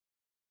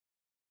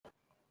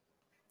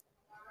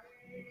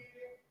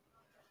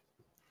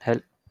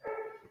Hel-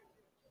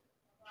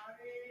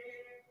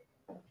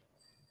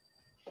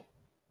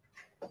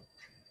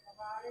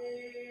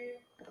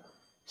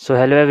 So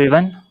hello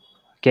everyone.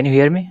 Can you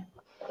hear me?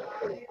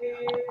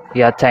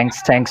 Yeah,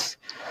 thanks.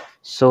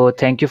 So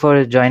thank you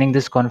for joining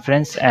this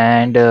conference,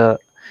 and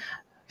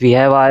we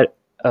have our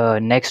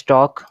next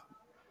talk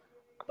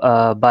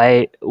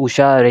by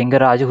Usha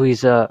Rengaraju, who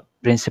is a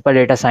principal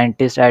data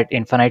scientist at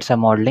Infinite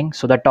Sum Modeling.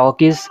 So the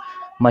talk is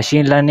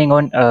machine learning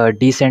on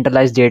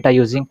decentralized data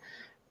using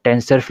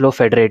TensorFlow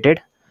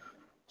Federated.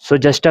 So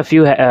just a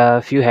few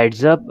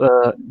heads up.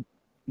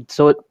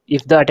 So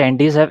if the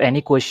attendees have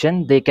any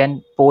question, they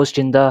can post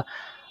in the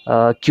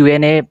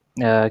Q&A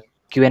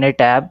Q&A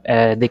tab.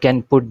 They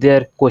can put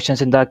their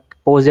questions in the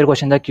post their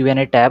question in the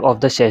Q&A tab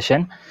of the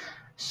session.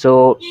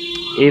 So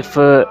if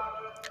at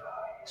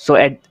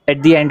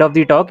the end of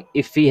the talk,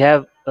 if we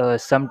have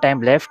some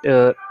time left,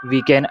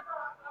 we can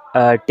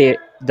take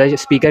the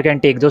speaker can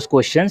take those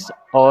questions,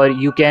 or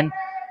you can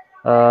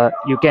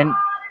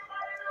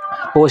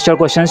post your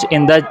questions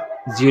in the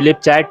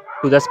Zulip chat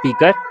to the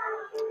speaker.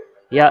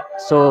 Yeah,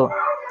 so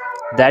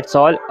that's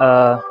all.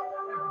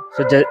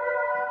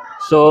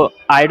 So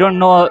I don't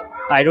know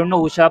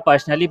Usha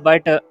personally,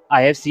 but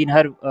I have seen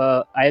her.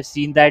 I have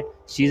seen that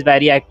she's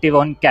very active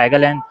on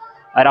Kaggle and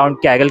around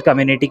Kaggle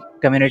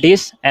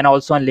communities, and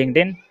also on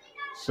LinkedIn.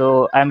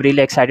 So I'm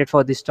really excited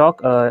for this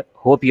talk.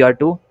 Hope you are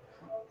too.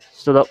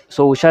 So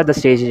Usha, the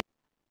stage is.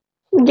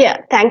 Yeah,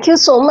 thank you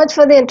so much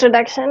for the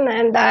introduction.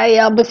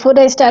 And before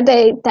I start,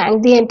 I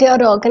thank the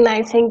entire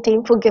organizing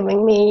team for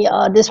giving me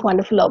this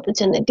wonderful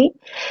opportunity.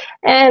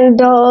 And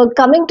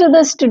coming to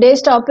this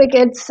today's topic,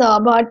 it's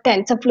about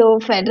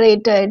TensorFlow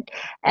federated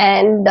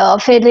and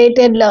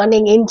federated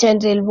learning in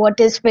general. What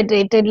is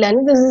federated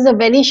learning? This is a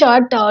very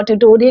short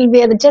tutorial.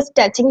 We are just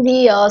touching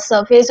the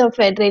surface of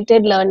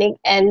federated learning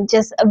and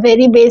just a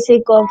very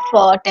basic of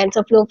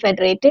TensorFlow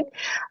federated.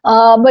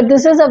 But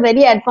this is a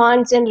very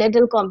advanced and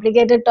little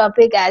complicated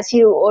topic as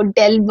you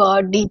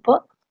delve deeper.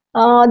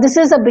 This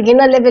is a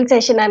beginner level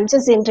session. I'm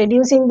just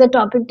introducing the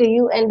topic to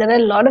you, and there are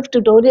a lot of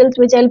tutorials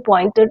which I'll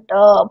point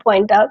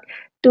out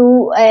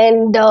to,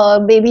 and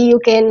maybe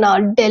you can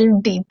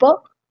delve deeper.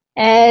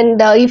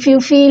 And if you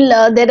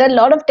feel there are a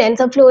lot of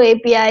TensorFlow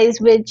APIs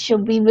which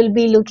we will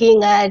be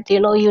looking at,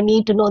 you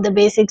need to know the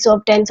basics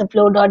of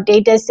TensorFlow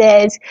data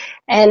sets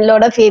and a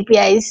lot of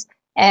APIs.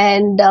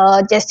 And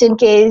just in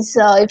case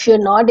if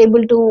you're not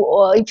able to,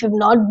 or if you've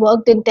not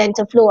worked in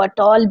TensorFlow at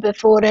all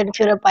before, and if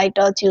you're a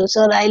PyTorch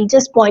user, I'll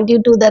just point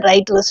you to the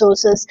right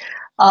resources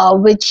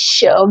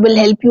which will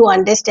help you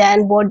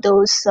understand what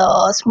those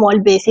small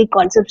basic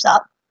concepts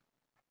are.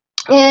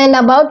 And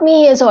about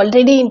me is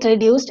already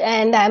introduced,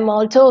 and I'm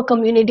also a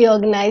community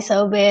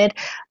organizer where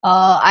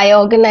I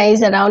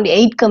organize around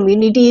 8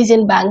 communities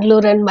in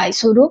Bangalore and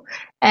Mysuru.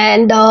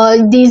 And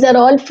these are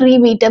all free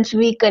meetups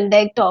we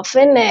conduct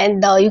often,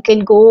 and you can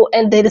go,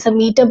 and there is a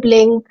meetup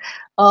link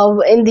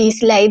in these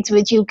slides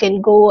which you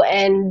can go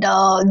and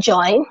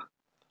join.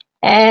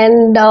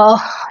 And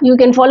you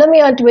can follow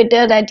me on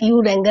Twitter at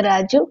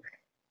Rengaraju.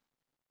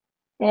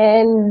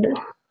 And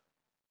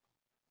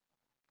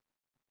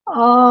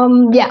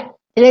yeah,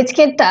 let's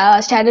get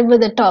started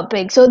with the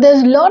topic. So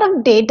there's a lot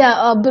of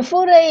data.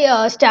 Before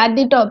I start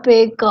the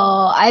topic,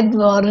 I've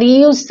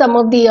reused some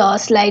of the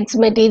slides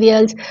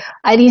materials.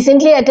 I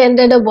recently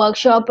attended a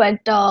workshop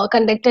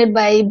conducted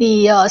by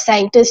the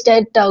scientist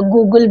at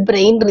Google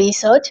Brain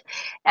Research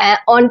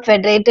on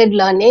federated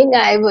learning.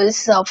 I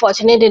was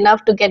fortunate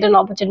enough to get an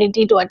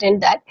opportunity to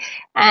attend that,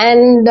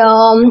 and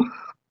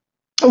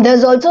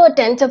there's also a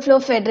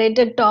TensorFlow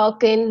federated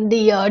talk in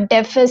the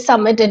DevFest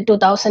Summit in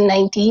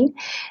 2019.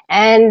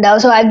 And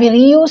so I've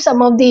reused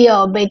some of the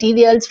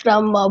materials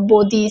from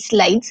both these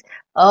slides.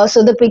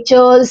 So the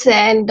pictures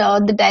and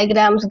the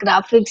diagrams,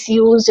 graphics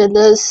used in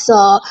this,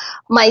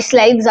 my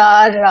slides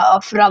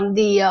are from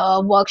the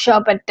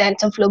workshop at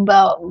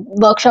TensorFlow,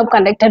 workshop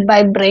conducted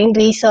by Brain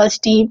Research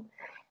team.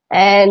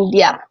 And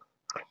yeah,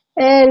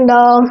 and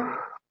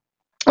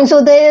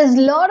so there is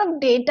a lot of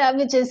data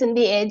which is in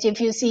the edge.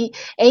 If you see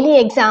any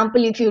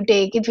example, if you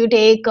take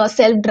a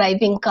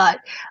self-driving car,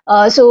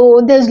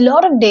 so there's a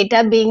lot of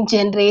data being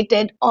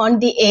generated on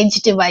the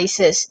edge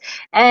devices,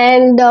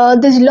 and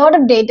there's a lot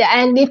of data.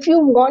 And if you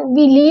want,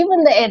 we live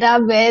in the era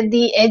where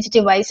the edge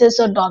devices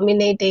are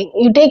dominating.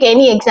 You take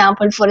any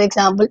example, for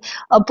example,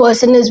 a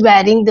person is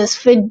wearing this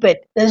Fitbit.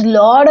 There's a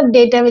lot of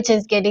data which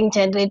is getting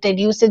generated,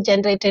 user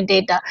generated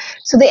data.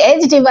 So the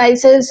edge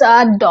devices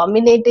are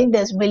dominating.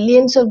 There's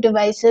billions of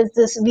devices.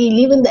 This we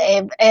live in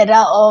the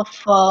era of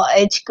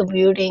edge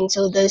computing.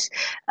 So this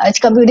edge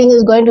computing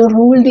is going to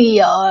rule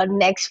the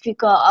next few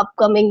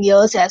upcoming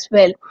years as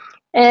well.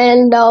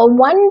 And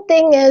one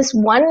thing is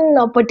one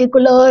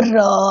particular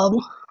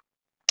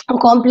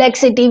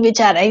complexity which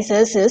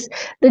arises is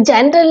the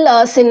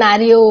general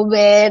scenario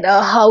where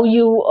how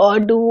you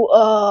do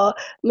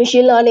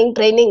machine learning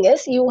training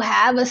is you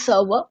have a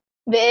server,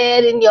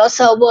 where in your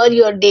server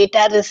your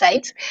data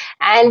resides,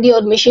 and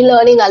your machine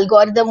learning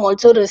algorithm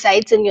also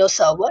resides in your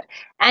server,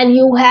 and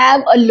you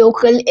have a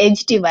local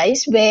edge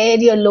device where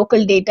your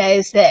local data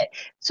is there.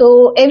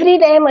 So every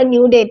time a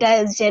new data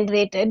is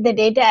generated, the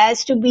data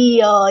has to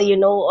be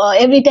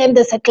every time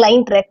there's a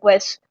client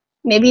request,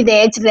 maybe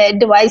the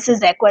device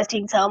is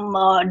requesting some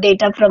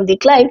data from the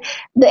client,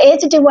 the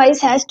edge device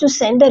has to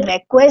send a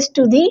request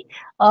to the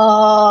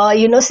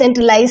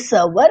centralized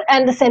server,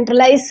 and the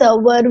centralized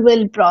server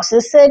will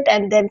process it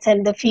and then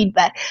send the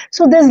feedback.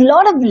 So there's a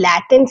lot of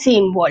latency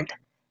involved.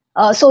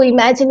 So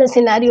imagine a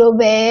scenario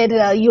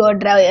where you are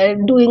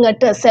doing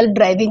a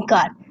self-driving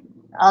car.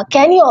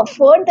 Can you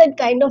afford that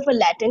kind of a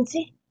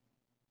latency?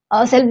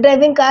 A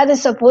self-driving car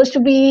is supposed to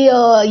be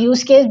a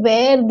use case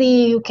where the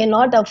you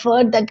cannot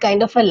afford that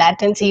kind of a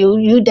latency.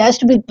 You it has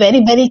to be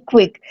very very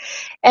quick,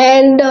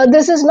 and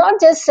this is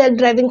not just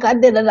self-driving car.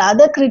 There are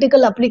other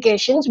critical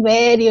applications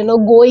where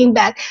going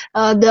back,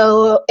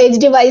 the edge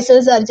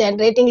devices are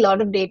generating a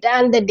lot of data,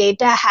 and the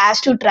data has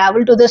to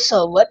travel to the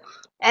server.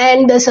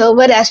 And the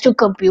server has to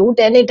compute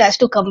and it has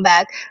to come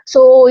back.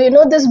 So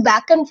this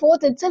back and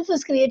forth itself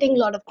is creating a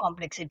lot of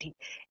complexity.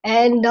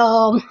 And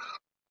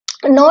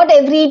not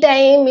every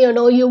time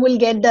you will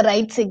get the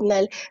right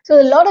signal.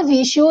 So a lot of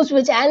issues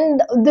which,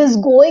 and this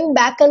going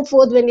back and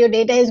forth, when your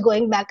data is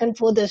going back and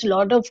forth, there's a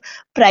lot of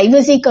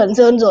privacy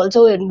concerns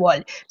also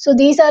involved. So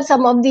these are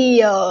some of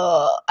the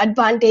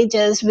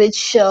advantages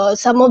which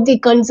some of the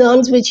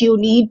concerns which you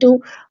need to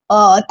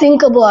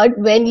think about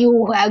when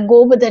you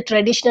go with a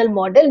traditional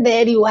model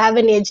where you have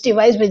an edge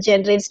device which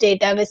generates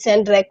data, which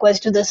send requests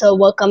to the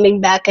server,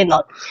 coming back and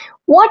all.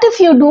 What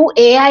if you do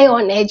AI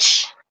on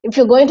edge? If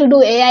you're going to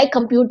do AI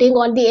computing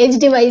on the edge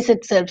device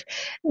itself,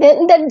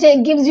 then that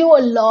gives you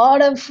a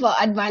lot of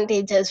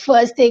advantages.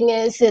 First thing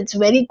is it's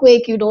very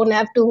quick. You don't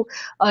have to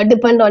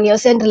depend on your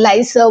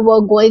centralized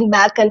server going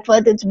back and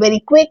forth. It's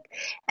very quick,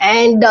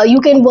 and you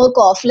can work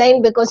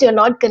offline because you're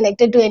not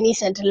connected to any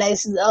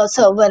centralized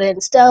server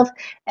and stuff.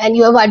 And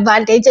you have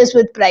advantages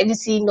with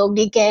privacy.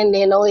 Nobody can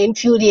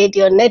infuriate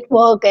your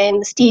network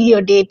and steal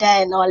your data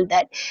and all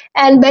that.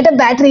 And better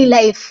battery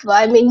life.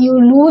 I mean, you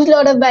lose a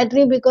lot of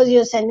battery because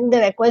you're sending the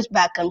request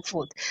back and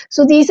forth.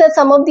 So these are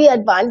some of the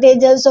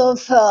advantages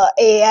of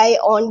AI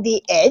on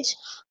the edge.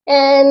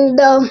 And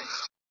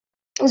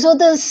so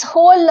this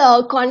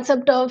whole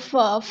concept of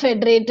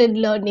federated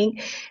learning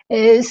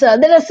is,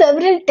 there are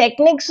several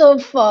techniques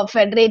of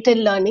federated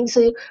learning.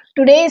 So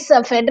today's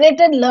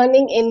federated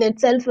learning in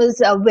itself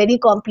is a very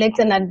complex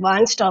and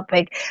advanced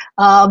topic,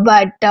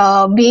 but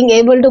being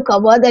able to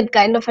cover that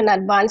kind of an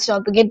advanced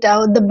topic,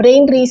 the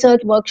brain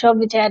research workshop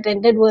which I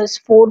attended was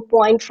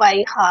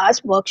 4.5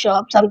 hours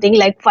workshop, something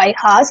like 5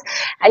 hours,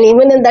 and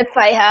even in that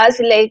 5 hours,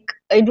 like,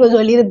 it was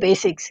only the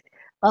basics.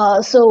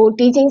 So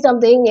teaching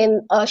something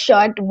in a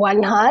short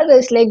 1 hour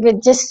is like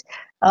with just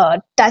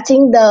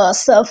touching the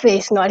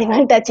surface, not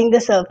even touching the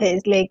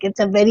surface. Like,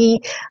 it's a very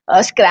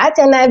scratch,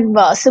 and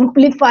I've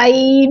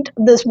simplified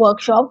this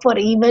workshop for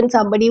even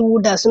somebody who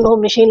doesn't know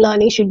machine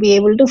learning should be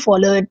able to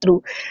follow it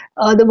through.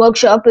 The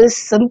workshop is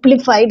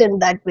simplified in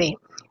that way.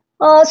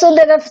 So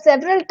there are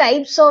several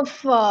types of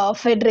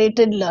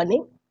federated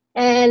learning,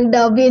 and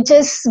we're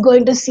just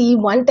going to see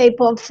one type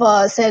of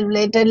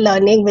federated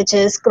learning, which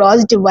is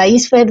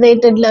cross-device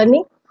federated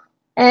learning.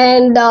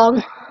 And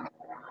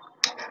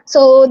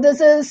so this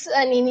is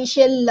an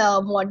initial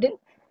model.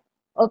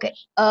 Okay.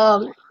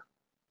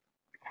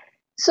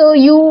 So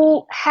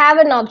you have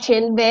an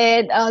option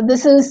where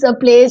this is a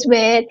place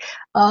where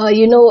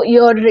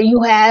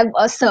you have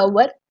a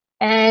server,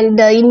 and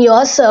in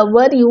your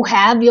server you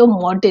have your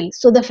model.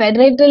 So the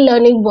federated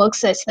learning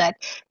works as that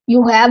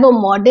you have a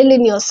model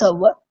in your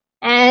server,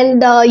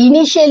 and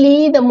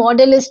initially the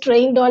model is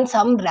trained on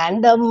some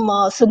random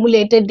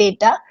simulated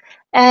data,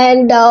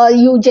 and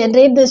you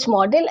generate this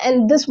model,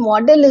 and this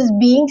model is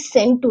being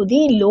sent to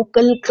the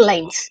local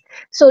clients.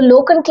 So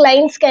local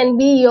clients can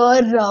be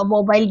your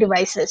mobile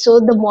devices. So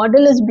the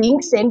model is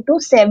being sent to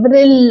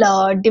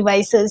several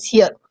devices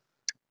here.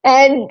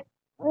 And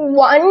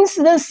once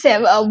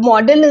the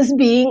model is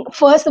being,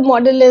 first the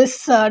model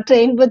is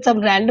trained with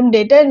some random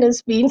data and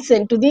is being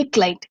sent to the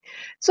client.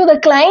 So the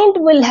client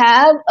will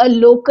have a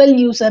local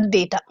user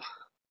data.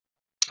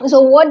 So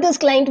what this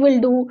client will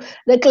do,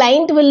 the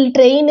client will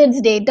train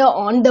its data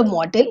on the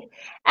model,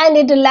 and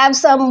it will have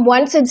some,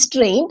 once it's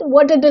trained,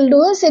 what it will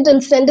do is it will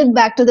send it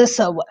back to the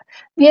server.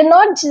 We are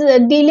not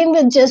dealing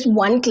with just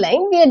one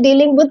client, we are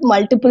dealing with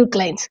multiple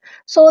clients.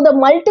 So the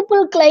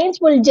multiple clients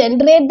will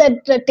generate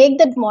that, take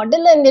that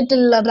model, and it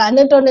will run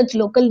it on its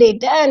local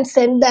data and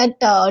send that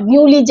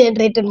newly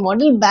generated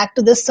model back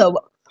to the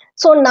server.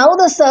 So now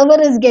the server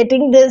is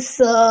getting this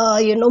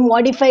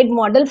modified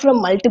model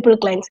from multiple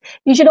clients.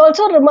 You should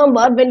also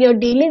remember, when you're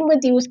dealing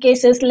with use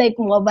cases like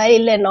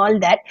mobile and all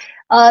that,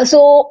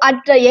 so at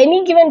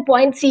any given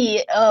point,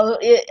 see,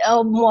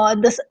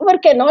 the server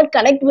cannot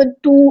connect with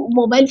two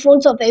mobile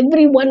phones of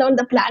everyone on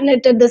the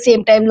planet at the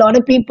same time. A lot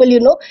of people,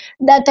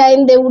 that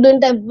time they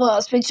wouldn't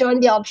have switched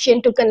on the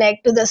option to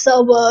connect to the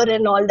server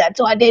and all that.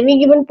 So at any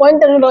given point,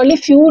 there are only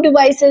few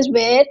devices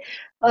where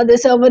the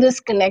server is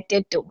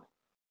connected to.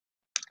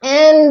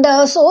 And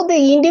so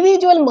the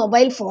individual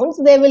mobile phones,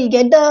 they will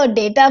get the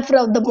data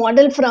from the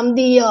model from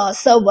the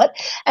server,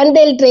 and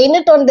they'll train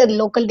it on their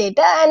local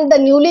data, and the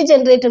newly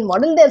generated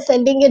model, they're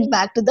sending it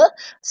back to the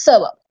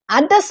server.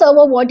 At the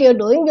server, what you're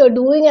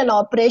doing an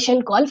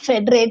operation called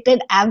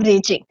federated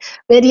averaging,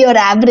 where you're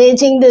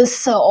averaging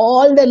this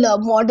all the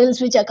models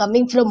which are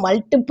coming from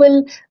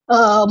multiple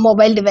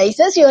mobile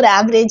devices. You're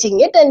averaging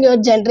it, and you're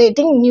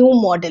generating new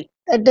model,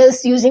 that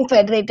is using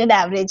federated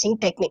averaging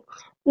technique.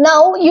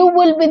 Now you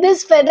will be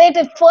this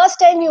federated, first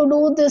time you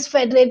do this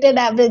federated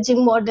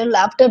averaging model,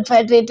 after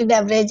federated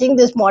averaging,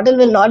 this model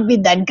will not be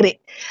that great.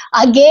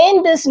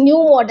 Again, this new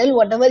model,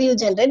 whatever you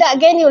generate,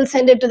 again you will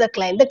send it to the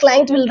client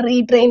will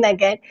retrain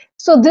again.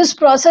 So this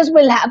process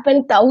will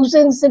happen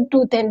thousands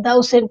to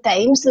 10,000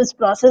 times. This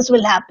process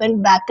will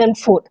happen back and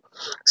forth.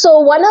 So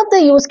one of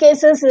the use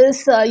cases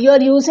is, you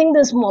are using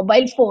this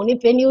mobile phone.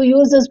 If when you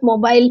use this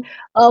mobile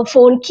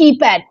phone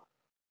keypad,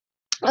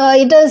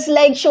 it is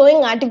like showing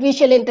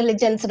artificial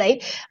intelligence,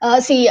 right?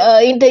 See,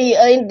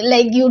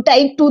 like you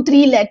type 2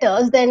 3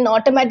 letters, then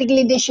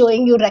automatically it is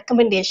showing you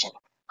recommendation.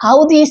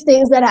 How these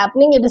things are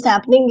happening, it is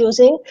happening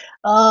using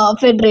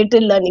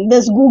federated learning.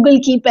 This Google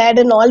keypad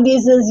and all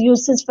these is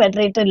uses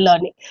federated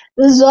learning.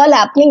 This is all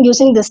happening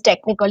using this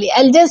technically.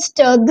 I'll just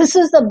this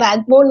is the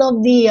backbone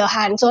of the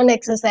hands-on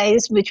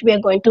exercise which we are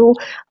going to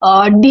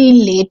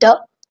deal later.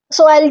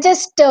 So I'll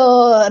just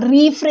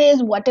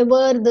rephrase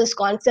whatever this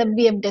concept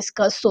we have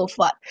discussed so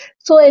far.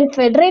 So in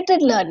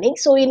federated learning,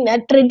 so in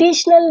a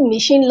traditional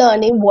machine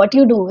learning, what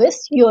you do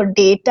is your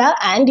data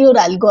and your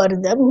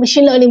algorithm,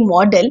 machine learning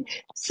model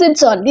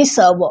sits on the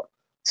server.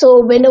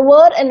 So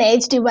whenever an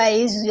edge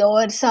device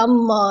or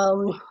some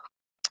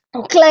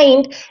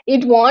client,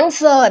 it wants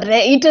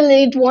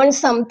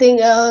something,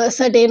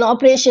 certain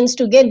operations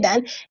to get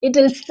done, it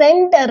will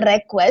send a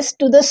request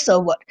to the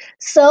server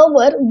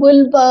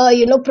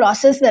will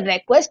process the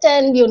request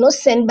and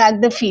send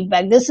back the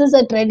feedback. This is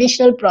a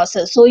traditional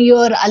process. So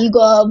your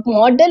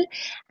model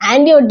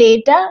and your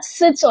data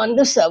sits on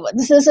the server.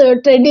 This is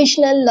a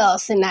traditional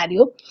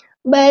scenario.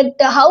 But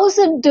how is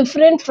it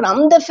different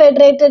from the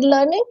federated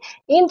learning?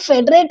 In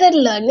federated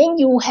learning,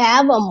 you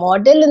have a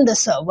model in the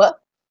server,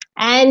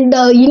 and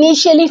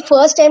initially,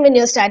 first time when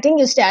you're starting,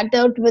 you start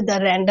out with the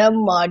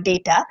random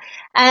data,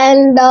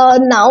 and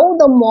now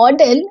the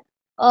model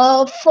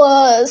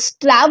first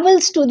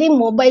travels to the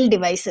mobile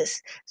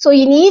devices. So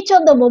in each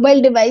of the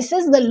mobile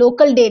devices, the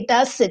local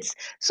data sits.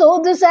 So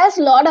this has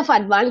a lot of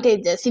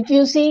advantages. If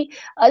you see,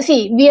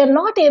 we are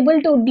not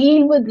able to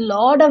deal with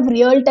lot of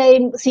real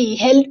time. See,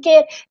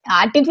 healthcare,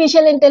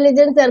 artificial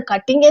intelligence, there are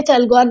cutting edge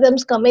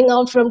algorithms coming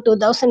out from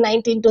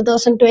 2019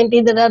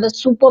 2020. There are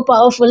super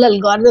powerful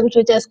algorithms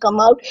which has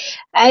come out,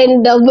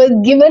 and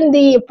with given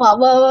the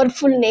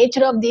powerful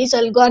nature of these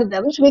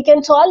algorithms, we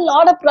can solve a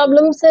lot of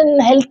problems in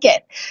healthcare.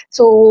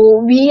 So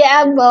we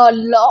have a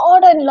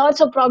lot and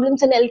lots of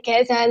problems in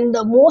healthcare, and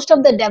most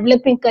of the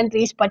developing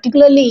countries,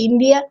 particularly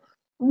India,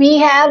 we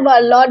have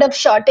a lot of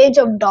shortage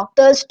of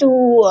doctors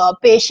to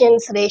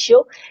patients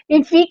ratio.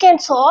 If we can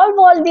solve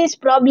all these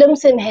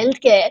problems in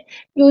healthcare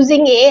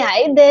using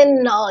AI,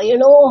 then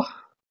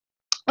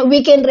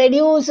we can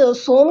reduce,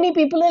 so many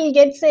people will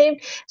get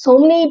saved, so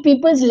many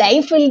people's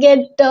life will get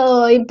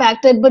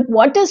impacted. But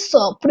what is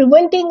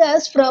preventing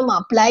us from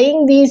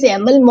applying these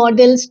ML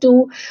models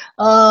to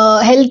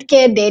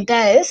healthcare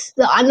data is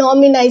the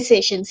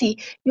anonymization. See,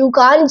 you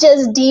can't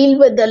just deal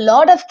with a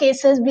lot of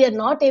cases. We are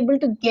not able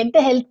to get the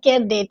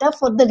healthcare data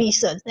for the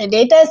research. The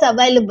data is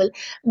available,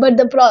 but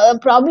the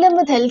problem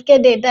with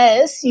healthcare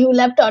data is you will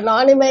have to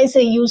anonymize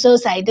a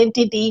user's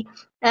identity,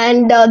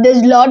 and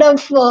there's a lot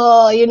of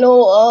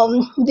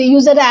the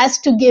user has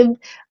to give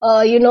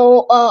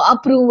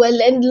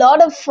approval, and a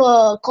lot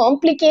of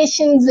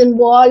complications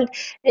involved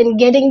in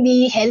getting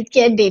the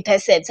healthcare data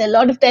sets. A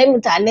lot of time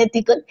it's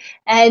unethical,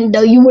 and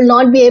you will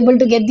not be able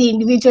to get the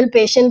individual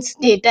patient's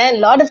data, and a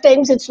lot of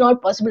times it's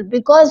not possible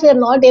because we are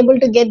not able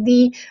to get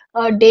the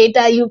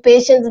data, you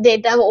patient's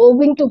data,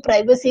 owing to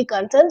privacy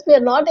concerns. We are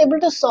not able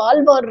to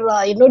solve or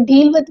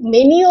deal with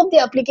many of the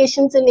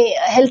applications in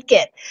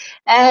healthcare.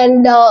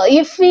 And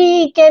if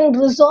we can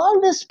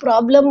resolve this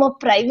problem of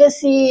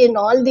privacy in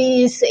all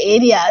these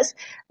areas,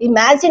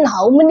 imagine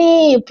how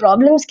many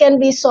problems can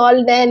be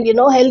solved, and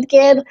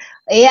healthcare,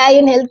 AI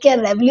in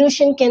healthcare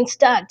revolution can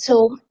start.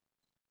 So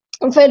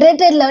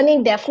federated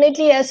learning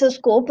definitely has a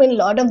scope in a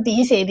lot of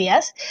these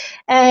areas.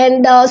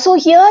 And so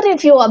here,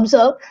 if you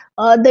observe,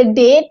 the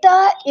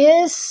data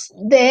is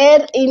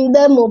there in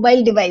the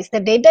mobile device. The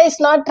data is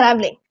not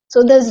traveling.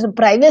 So this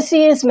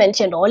privacy is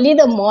mentioned. Only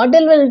the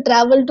model will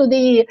travel to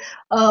the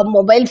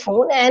mobile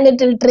phone and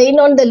it will train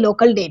on the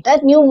local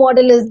data. New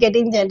model is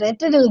getting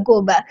generated, it will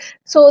go back.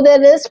 So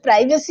there is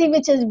privacy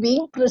which is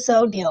being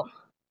preserved here.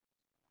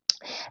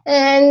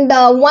 And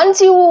once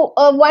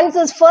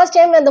this first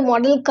time when the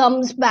model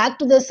comes back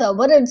to the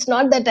server, it's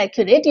not that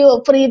accurate.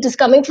 You for it is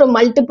coming from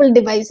multiple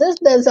devices.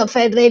 There's a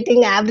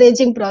federating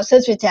averaging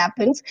process which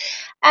happens,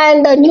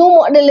 and a new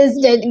model is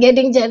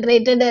getting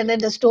generated and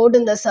it is stored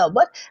in the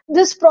server.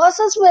 This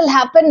process will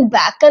happen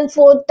back and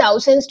forth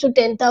thousands to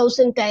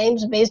 10,000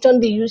 times based on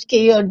the use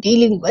case you're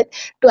dealing with,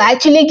 to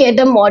actually get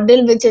a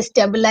model which is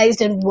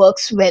stabilized and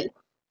works well.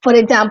 For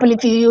example,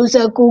 if you use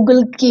a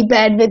Google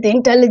keypad with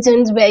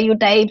intelligence where you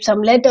type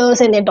some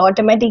letters and it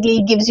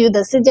automatically gives you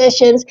the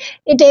suggestions,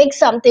 it takes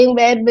something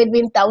where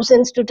between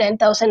thousands to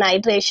 10,000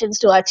 iterations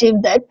to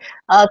achieve that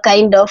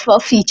kind of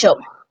a feature.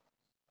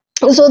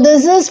 So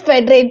this is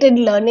federated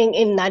learning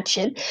in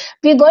nutshell.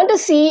 We're going to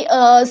see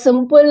a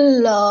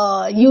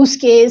simple use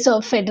case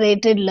of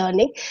federated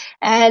learning.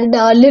 And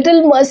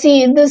little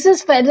mercy, this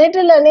is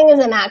federated learning is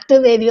an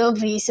active area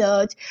of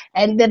research,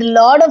 and there are a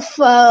lot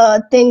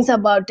of things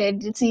about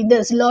it. You see,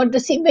 there's a lot to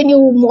see when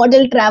you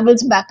model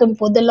travels back and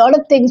forth. There are a lot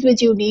of things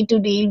which you need to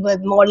deal with,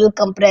 model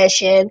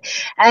compression,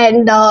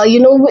 and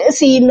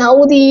see now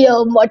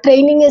the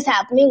training is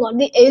happening on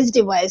the edge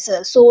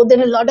devices. So there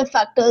are a lot of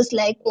factors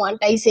like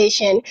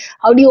quantization.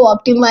 How do you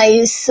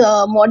optimize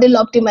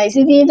model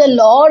optimizing? There's a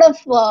lot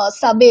of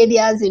sub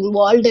areas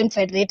involved in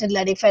federated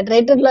learning.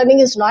 Federated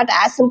learning is not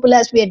as simple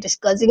as we are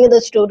discussing in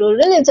the tutorial.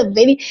 It's a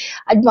very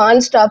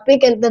advanced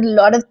topic and there are a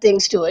lot of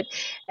things to it.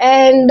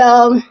 And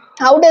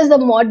how does the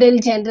model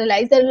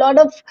generalize? There are a lot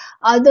of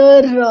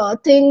other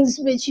things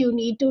which you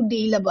need to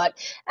deal about,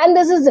 and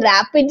this is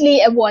rapidly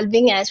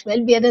evolving as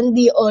well. We are in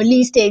the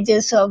early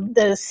stages of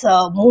this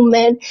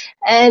movement,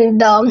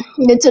 and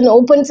it's an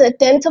open set.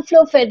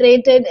 TensorFlow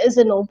Federated is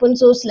an open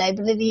source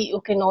library. You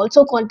can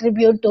also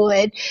contribute to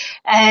it,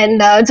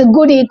 and it's a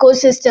good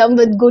ecosystem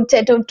with good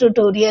set of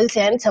tutorials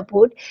and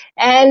support.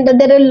 And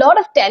there are a lot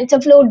of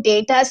TensorFlow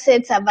data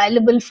sets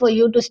available for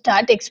you to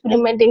start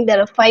experimenting. There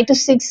are 5 to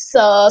 6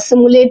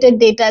 simulated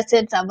data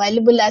sets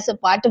available as a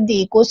part of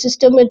the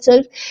ecosystem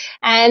itself,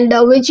 and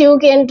which you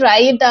can try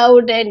it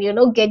out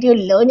and get your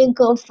learning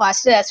curve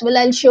faster as well.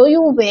 I'll show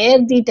you where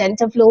the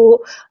TensorFlow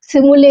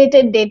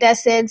simulated data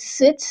sets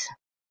sits.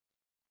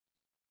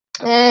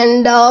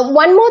 And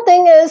one more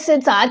thing is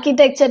it's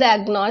architecture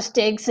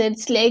agnostics.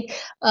 It's like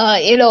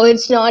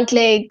it's not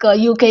like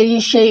you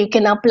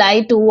can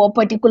apply to a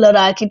particular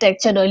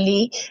architecture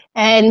only,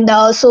 and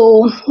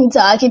so it's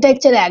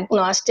architecture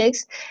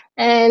agnostics.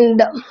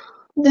 And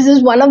this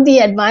is one of the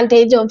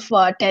advantage of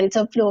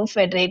TensorFlow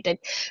Federated.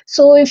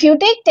 So if you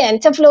take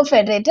TensorFlow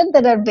Federated,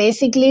 there are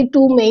basically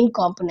two main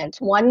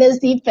components. One is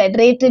the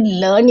Federated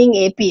Learning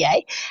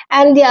API,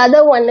 and the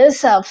other one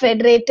is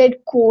Federated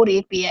Core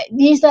API.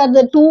 These are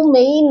the two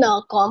main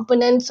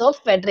components of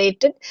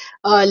Federated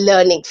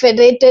Learning: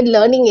 Federated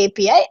Learning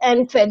API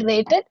and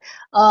Federated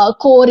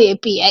Core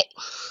API.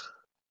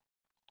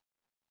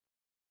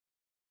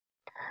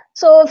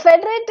 So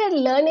federated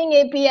learning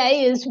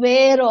API is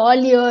where all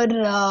your,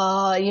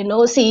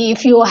 see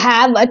if you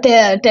have a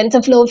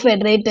TensorFlow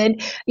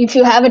federated, if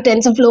you have a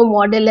TensorFlow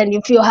model and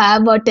if you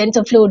have a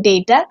TensorFlow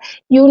data,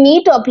 you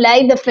need to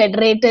apply the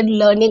federated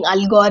learning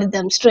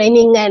algorithms,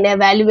 training and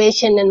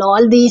evaluation, and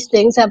all these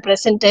things are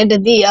presented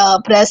in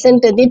the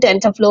present in the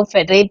TensorFlow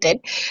federated.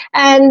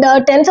 And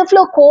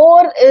TensorFlow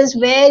core is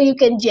where you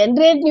can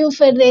generate new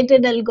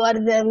federated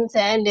algorithms,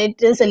 and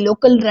it is a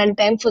local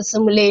runtime for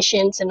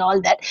simulations and all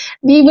that.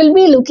 We will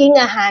be looking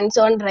a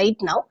hands-on right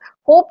now.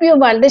 Hope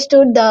you've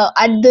understood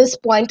at this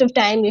point of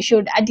time you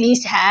should at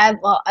least have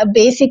a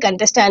basic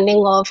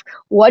understanding of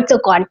what's a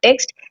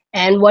context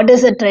and what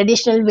is a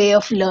traditional way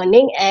of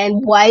learning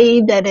and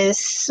why there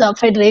is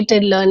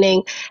federated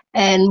learning,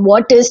 and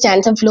what is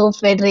TensorFlow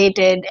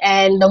federated,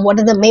 and what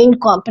are the main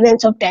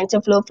components of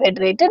TensorFlow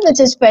federated,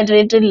 which is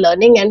federated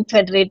learning and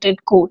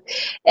federated code.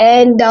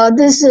 And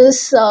this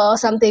is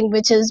something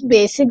which is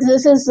basic.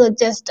 This is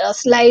just a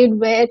slide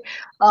where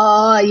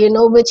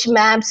which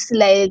maps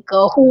like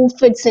who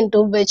fits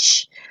into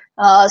which.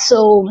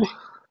 So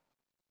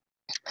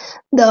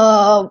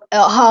the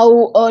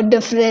how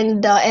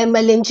different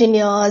ML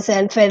engineers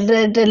and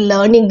federated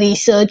learning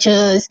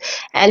researchers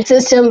and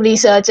system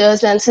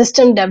researchers and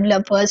system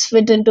developers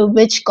fit into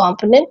which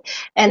component,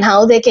 and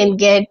how they can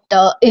get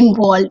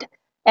involved.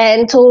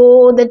 And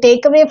so the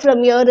takeaway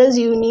from here is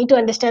you need to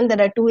understand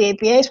there are two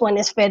APIs. One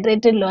is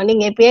federated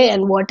learning API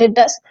and what it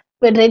does,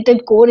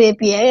 federated core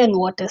API and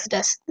what it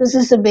does. This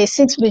is the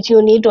basics which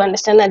you need to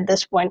understand at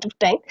this point of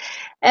time.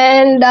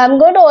 And I'm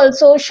going to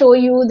also show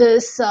you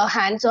this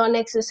hands-on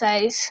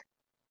exercise.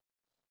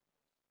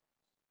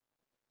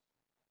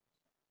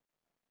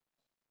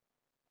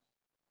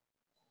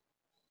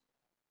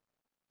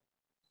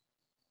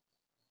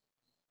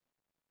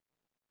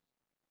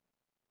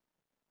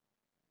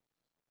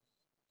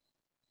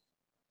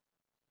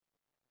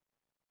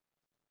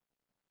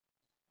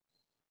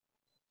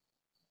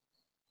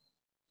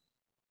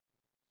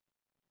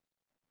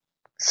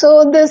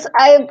 So this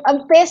I've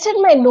pasted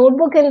my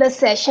notebook in the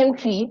session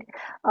feed.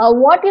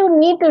 What you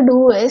need to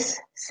do is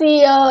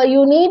see.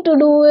 You need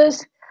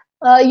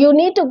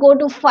to go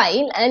to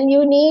file and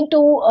you need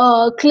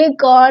to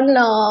click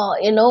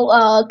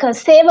on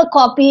save a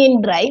copy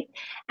in Drive,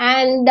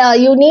 and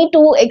you need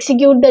to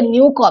execute the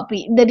new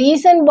copy. The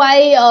reason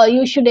why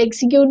you should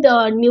execute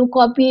the new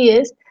copy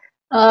is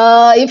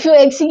if you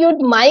execute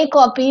my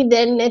copy,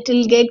 then it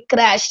will get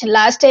crashed.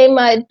 Last time,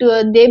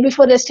 day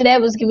before yesterday, I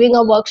was giving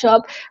a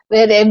workshop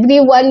where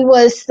everyone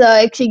was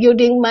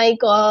executing my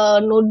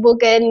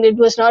notebook and it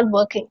was not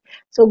working.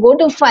 So go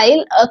to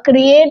file,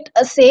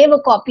 save a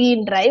copy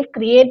in Drive,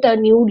 create a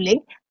new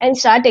link, and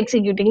start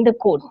executing the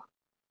code.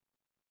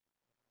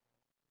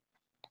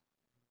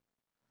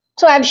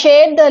 So I've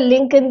shared the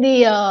link in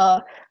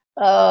the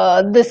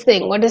this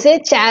thing. What is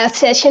it? Chat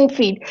session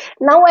feed.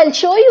 Now I'll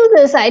show you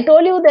this. I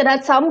told you there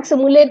are some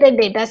simulated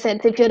data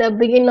sets. If you're a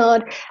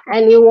beginner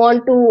and you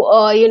want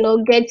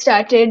to, get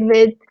started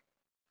with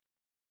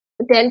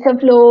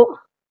TensorFlow.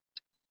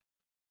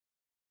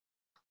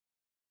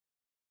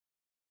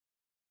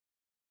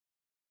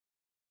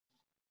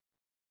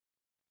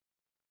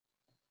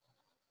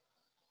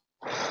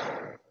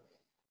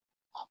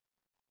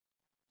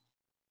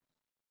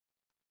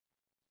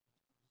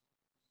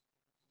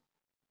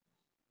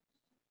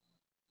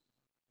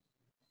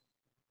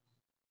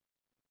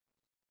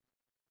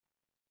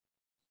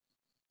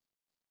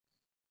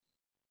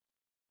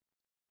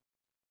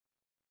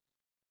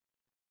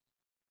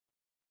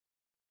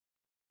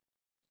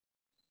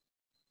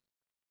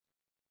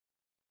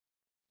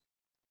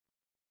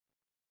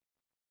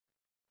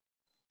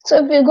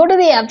 So if you go to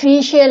the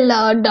official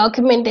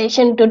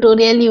documentation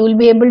tutorial, you will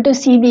be able to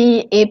see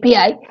the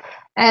API.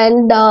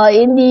 And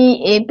in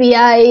the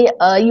API,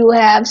 you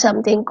have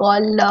something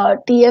called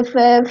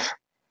TFF,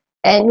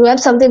 and you have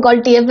something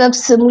called TFF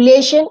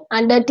simulation.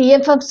 Under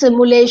TFF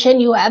simulation,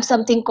 you have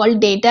something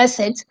called data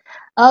sets,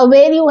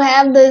 where you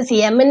have this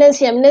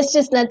MNS. MNS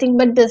is nothing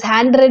but this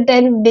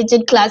handwritten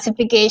digit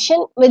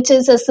classification, which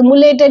is a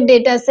simulated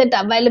data set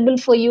available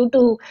for you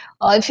to,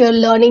 if you're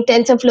learning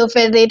TensorFlow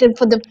Federated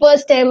for the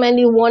first time and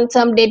you want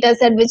some data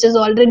set which is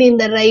already in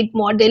the right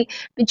model,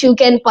 which you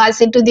can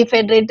pass it to the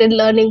federated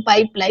learning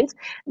pipelines,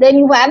 then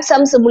you have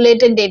some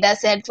simulated data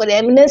set for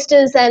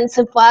MNIST and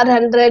SIFAR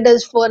 100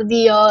 is for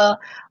the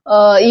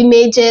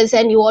images,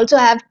 and you also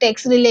have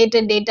text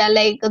related data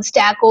like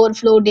Stack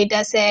Overflow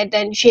data set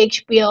and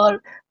Shakespeare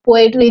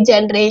poetry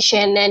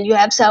generation, and you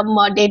have some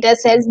data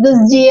sets. This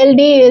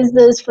GLD is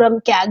this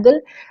from Kaggle,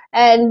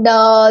 and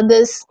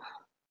this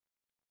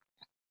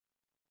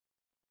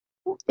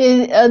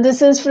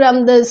is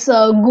from this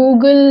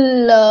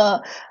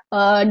Google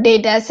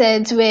data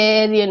sets,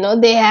 where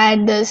they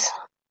had this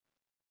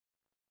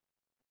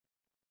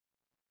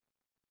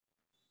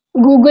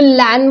Google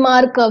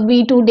landmark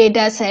V2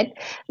 data set.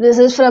 This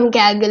is from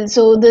Kaggle.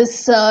 So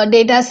this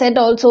data set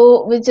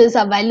also, which is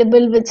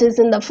available, which is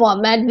in the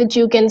format which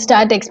you can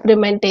start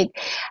experimenting.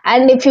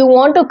 And if you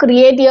want to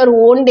create your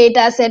own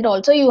data set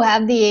also, you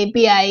have the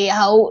API,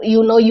 how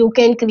you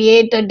can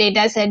create a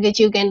data set which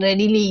you can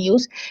readily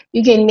use.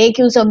 You can make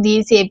use of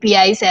these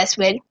APIs as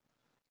well.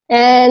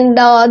 And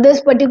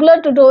this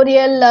particular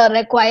tutorial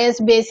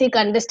requires basic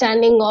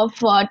understanding of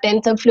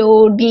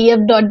TensorFlow,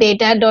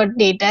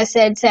 df.data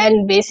sets,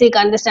 and basic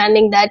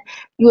understanding that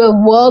you have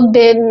worked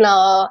in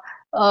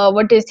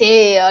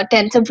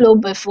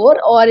TensorFlow before.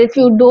 Or if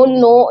you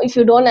don't know, if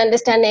you don't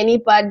understand any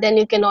part, then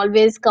you can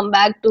always come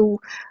back to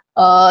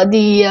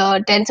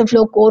the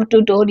TensorFlow core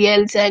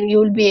tutorials, and you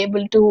will be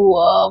able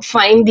to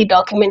find the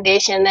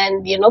documentation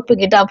and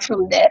pick it up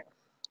from there.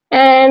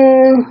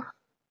 And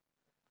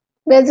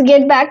let's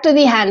get back to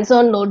the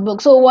hands-on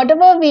notebook. So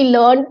whatever we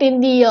learned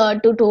in the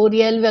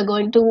tutorial, we're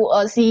going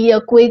to see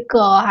a quick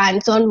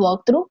hands-on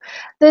walkthrough.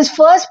 This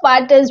first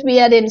part is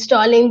we are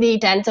installing the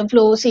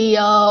TensorFlow. See,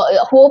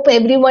 hope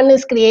everyone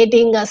is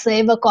creating a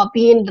save a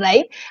copy in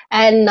Drive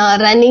and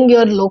running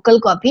your local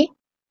copy.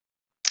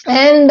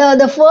 And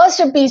the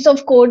first piece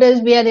of code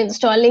is we are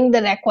installing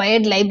the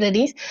required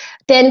libraries.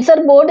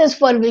 TensorBoard is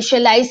for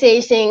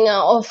visualization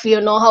of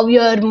how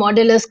your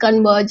model is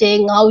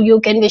converging, how you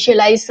can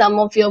visualize some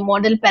of your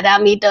model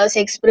parameters,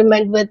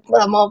 experiment with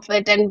some of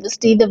it, and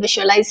see the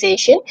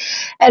visualization.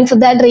 And for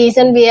that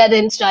reason, we are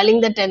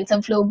installing the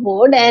TensorFlow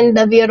board, and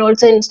we are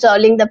also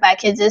installing the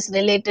packages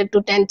related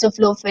to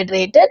TensorFlow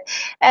Federated.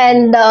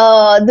 And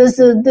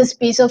this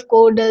piece of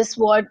code is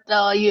what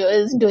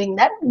is doing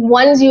that.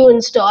 Once you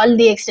install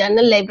the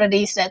external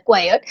libraries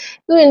required,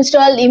 you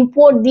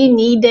import the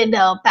needed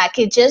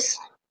packages,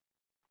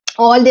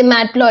 all the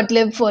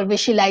matplotlib for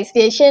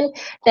visualization,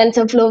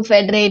 TensorFlow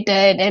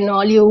Federated, and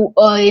all you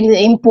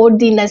import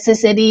the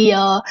necessary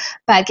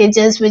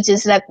packages which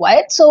is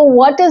required. So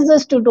what is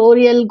this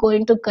tutorial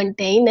going to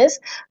contain is,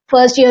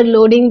 first you're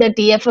loading the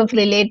TFF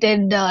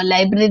related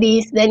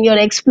libraries, then you're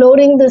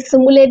exploring the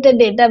simulated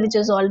data which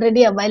is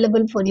already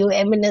available for you,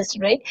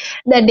 MNS, right?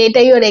 The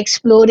data you're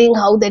exploring,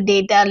 how the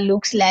data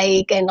looks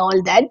like and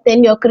all that.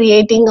 Then you're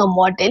creating a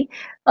model.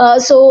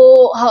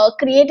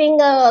 Creating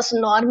a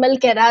normal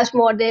Keras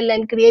model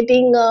and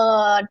creating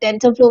a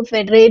TensorFlow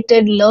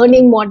federated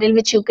learning model,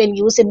 which you can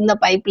use in the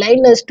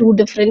pipeline, is two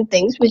different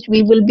things which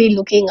we will be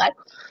looking at.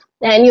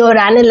 And you're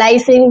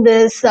analyzing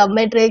this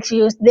metrics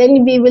use,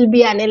 then we will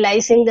be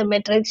analyzing the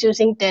metrics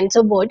using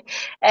TensorBoard,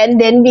 and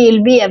then we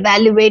will be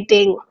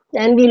evaluating,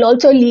 and we'll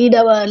also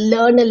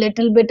learn a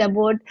little bit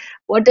about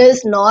what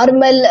is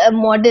normal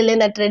model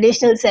in a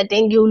traditional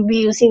setting. You will be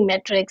using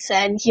metrics,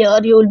 and here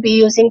you will be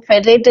using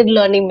federated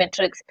learning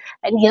metrics,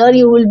 and here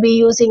you will be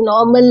using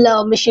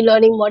normal machine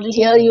learning model.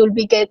 Here you will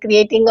be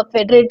creating a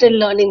federated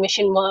learning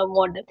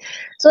model.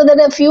 So there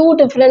are a few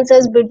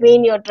differences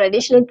between your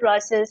traditional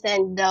process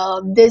and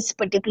this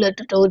particular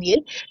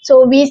tutorial.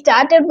 So we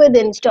started with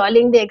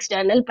installing the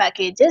external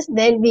packages,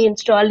 then we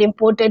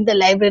imported the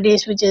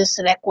libraries which is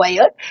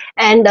required,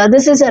 and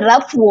this is a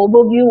rough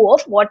overview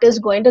of what is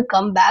going to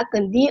come back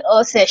in the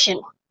session.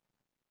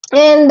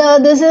 And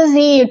this is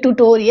the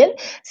tutorial.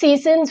 See,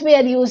 since we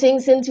are using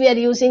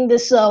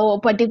this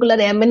particular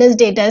MNS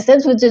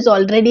datasets, which is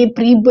already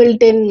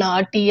pre-built in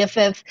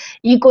TFF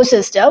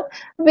ecosystem,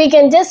 we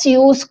can just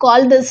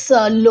call this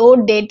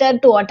load data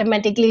to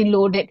automatically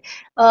load it.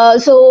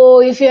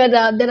 So if you're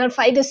there are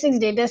 5 to 6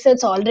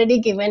 datasets already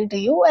given to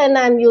you, and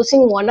I'm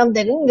using one of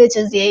them, which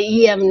is the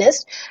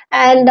EMNIST,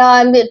 and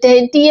the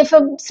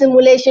TFF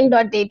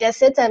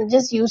simulation.datasets. I'm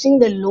just using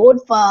the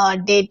load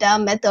data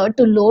method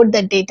to load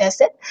the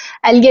dataset.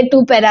 I'll get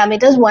two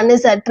parameters. One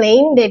is a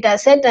train data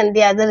set and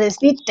the other is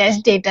the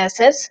test data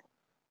sets.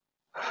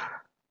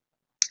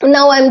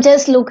 Now I'm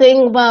just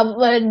looking,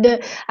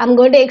 I'm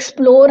going to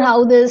explore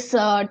how this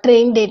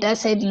train data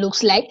set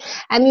looks like.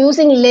 I'm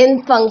using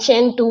length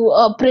function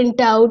to print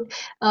out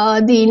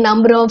the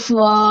number of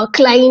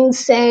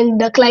clients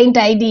and client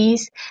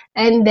IDs,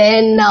 and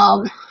then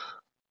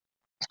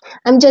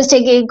I'm just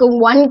taking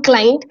one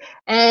client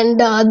and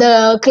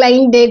the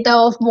client data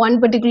of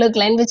one particular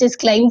client, which is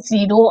client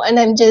 0, and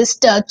I'm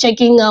just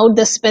checking out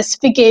the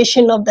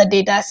specification of the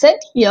data set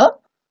here.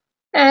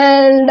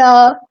 And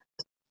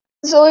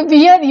so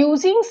we are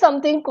using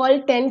something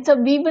called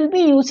tensor. We will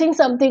be using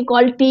something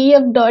called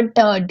tf dot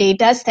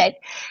data set.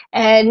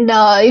 And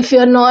if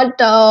you're not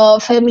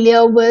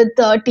familiar with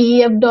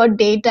tf dot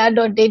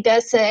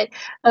data set,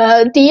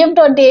 tf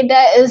dot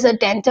data is a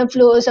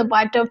TensorFlow, is a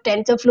part of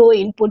TensorFlow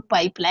input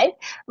pipeline.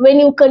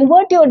 When you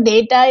convert your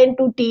data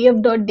into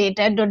tf dot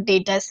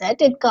data set,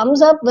 it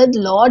comes up with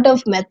lot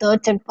of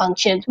methods and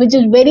functions, which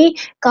is very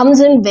comes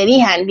in very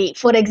handy.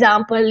 For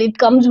example, it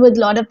comes with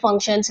lot of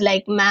functions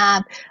like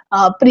map,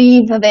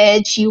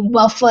 pre-fetch, you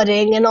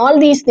buffering, and all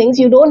these things.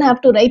 You don't have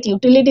to write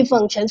utility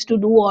functions to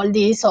do all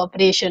these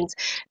operations.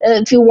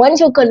 If you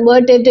once you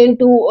convert it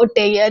into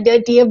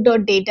the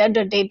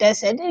tf.data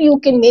set, you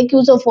can make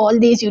use of all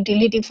these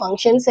utility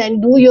functions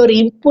and do your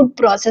input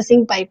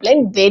processing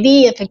pipeline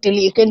very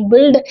effectively. You can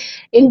build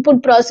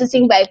input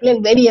processing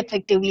pipeline very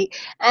effectively,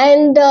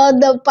 and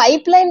the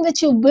pipeline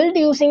which you build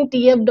using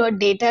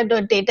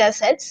tf.data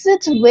sets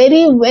sits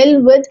very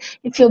well with,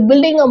 if you're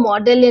building a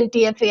model in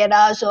TF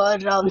eras or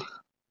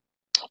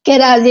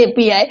Keras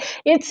API,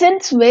 it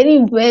sits very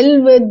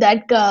well with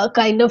that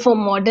kind of a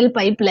model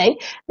pipeline.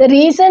 The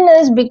reason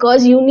is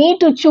because you need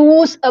to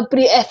choose a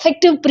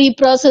effective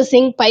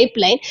pre-processing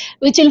pipeline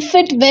which will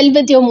fit well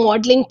with your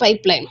modeling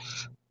pipeline.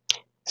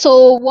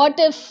 So what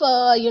if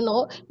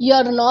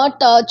you're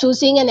not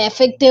choosing an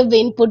effective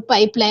input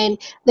pipeline,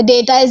 the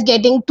data is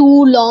getting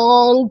too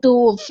long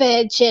to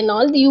fetch and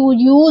all, you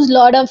use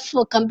lot of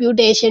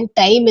computation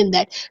time in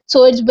that.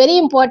 So it's very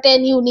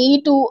important, you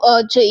need to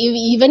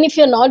even if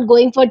you're not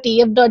going for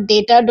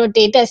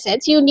tf.data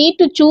sets, you need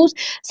to choose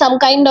some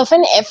kind of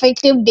an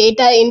effective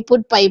data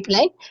input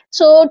pipeline.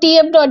 So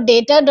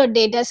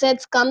tf.data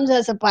sets comes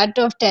as a part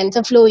of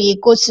TensorFlow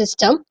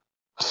ecosystem.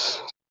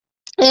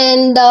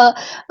 And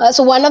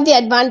so one of the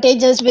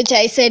advantages which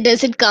I said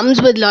is it comes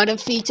with a lot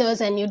of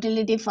features and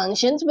utility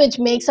functions which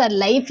makes our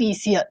life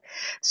easier.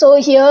 So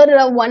here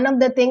one of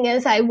the thing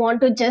is I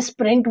want to just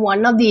print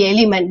one of the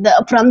element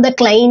from the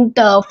client,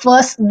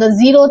 first the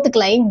 0th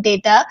client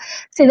data.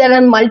 See, there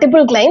are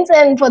multiple clients,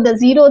 and for the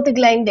 0th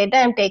client data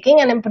I'm taking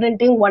and I'm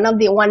printing one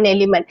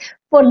element.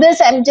 For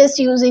this, I'm just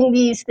using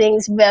these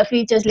things where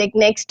features like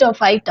next or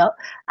fighter.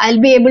 I'll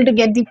be able to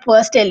get the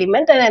first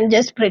element and I'm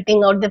just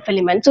printing out the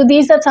filament. So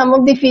these are some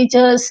of the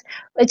features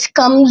which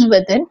comes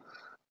with it.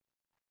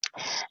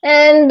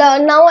 And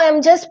now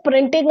I'm just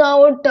printing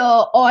out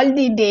all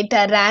the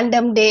data,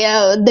 random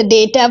data, the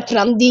data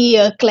from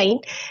the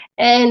client,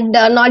 and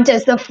not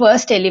just the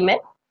first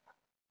element.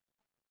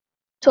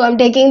 So I'm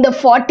taking the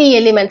 40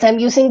 elements. I'm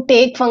using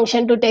take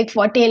function to take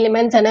 40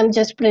 elements and I'm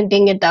just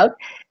printing it out.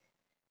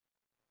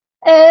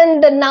 And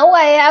now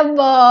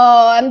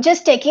I'm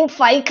just taking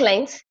 5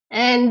 clients,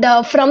 And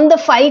from the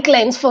five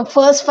clients, for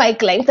first five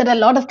clients, there are a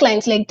lot of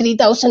clients, like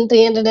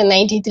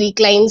 3,393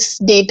 clients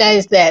data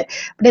is there.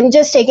 But I'm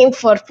just taking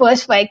for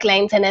first five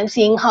clients and I'm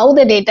seeing how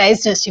the data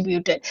is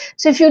distributed.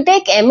 So if you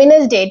take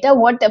MNS data,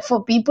 what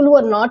for people who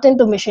are not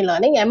into machine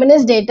learning,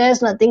 MNS data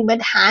is nothing but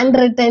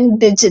handwritten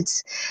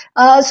digits.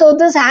 So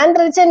this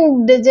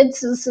handwritten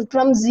digits is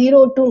from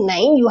 0 to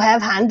 9, you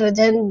have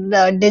handwritten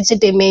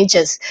digit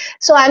images.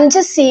 So I'm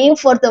just seeing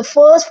for the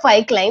first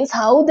five clients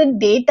how the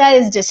data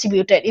is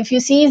distributed. If you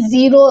see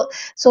 0,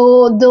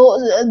 so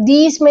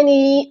these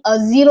many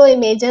 0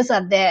 images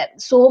are there,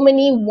 so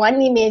many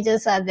 1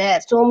 images are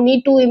there, so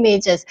many 2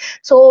 images.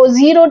 So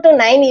 0 to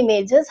 9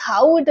 images,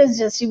 how it is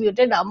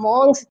distributed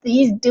amongst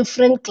these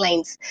different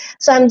clients.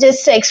 So I'm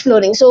just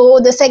exploring. So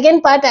the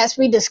second part, as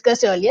we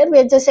discussed earlier,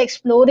 we're just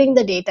exploring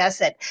the data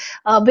set.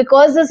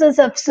 Because this is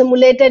a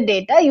simulated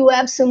data, you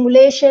have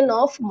simulation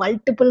of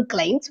multiple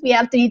clients. We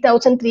have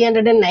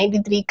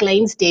 3,393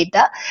 clients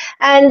data,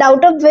 and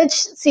out of which,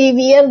 see,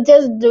 we are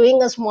just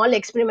doing a small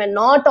experiment.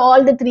 Not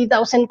all the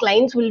 3,000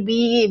 clients will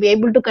be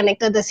able to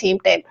connect at the same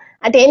time.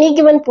 At any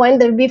given point,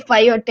 there will be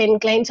 5 or 10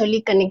 clients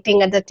only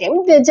connecting at the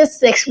time. We're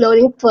just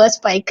exploring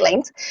first five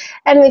clients,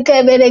 and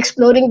we're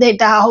exploring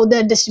data, how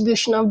the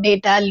distribution of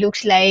data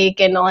looks like,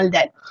 and all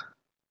that.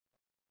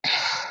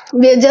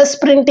 We are just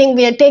printing,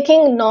 we are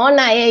taking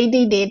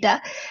non-IID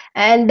data,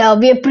 and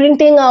we are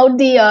printing out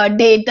the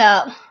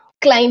data,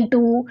 client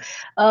 2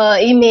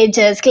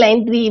 images,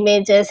 client 3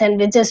 images, and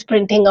we're just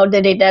printing out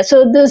the data.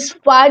 So this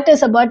part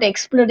is about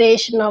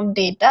exploration of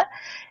data.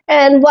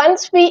 And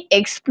once we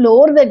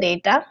explore the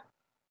data,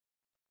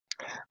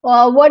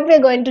 what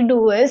we're going to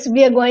do is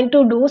we are going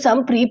to do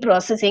some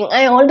pre-processing.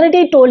 I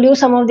already told you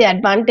some of the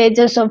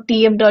advantages of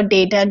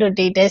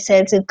tf.data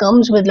sets. It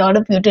comes with a lot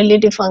of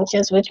utility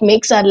functions which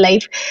makes our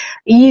life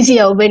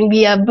easier when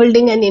we are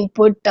building an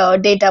input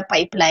data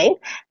pipeline.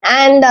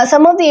 And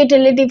some of the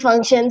utility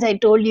functions I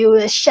told you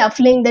is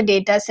shuffling the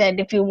data set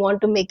if you want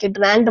to make it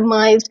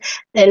randomized.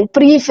 Then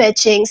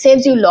prefetching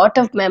saves you a lot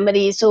of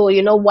memory. So,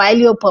 while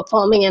you're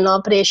performing an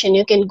operation,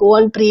 you can go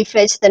and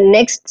prefetch the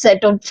next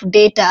set of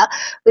data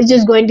which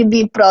is going to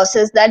be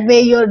processed. That way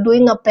you're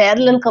doing a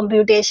parallel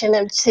computation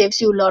and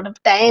saves you a lot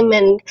of time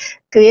and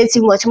creates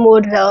you much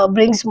more,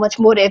 brings much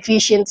more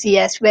efficiency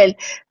as well.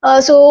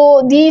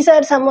 So these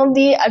are some of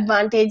the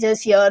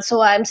advantages here.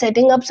 So I'm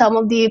setting up some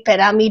of the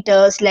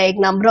parameters, like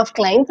number of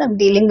clients. I'm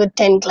dealing with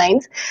 10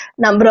 clients,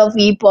 number of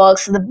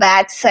epochs, the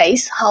batch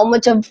size, how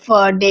much of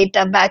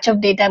batch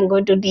of data I'm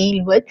going to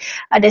deal with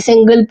at a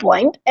single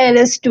point, and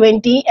is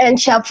 20, and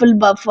shuffle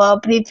buffer.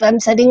 I'm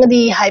setting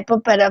the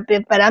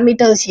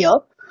parameters here,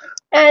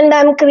 and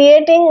I'm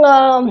creating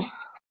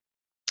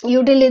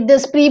utility.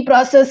 This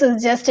pre-process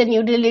is just an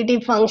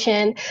utility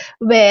function,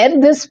 where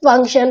this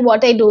function,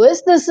 what I do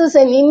is, this is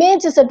an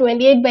image, is a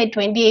 28 by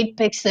 28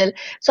 pixel.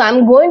 So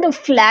I'm going to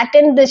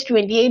flatten this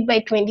 28 by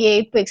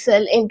 28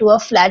 pixel into a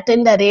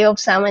flattened array of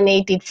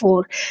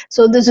 784.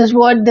 So this is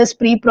what this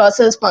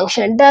pre-process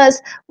function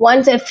does.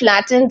 Once it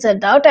flattens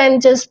it out, I'm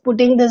just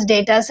putting this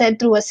data set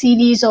through a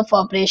series of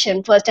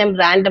operations. First I'm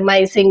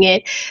randomizing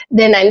it,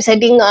 then I'm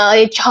setting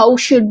how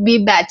should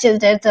be batches.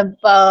 There's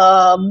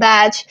a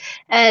batch,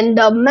 and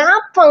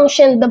map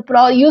function,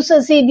 the user,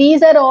 see,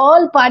 these are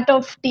all part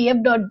of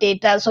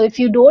tf.data. So if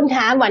you don't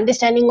have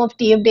understanding of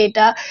tf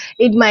data,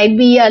 it might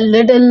be a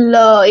little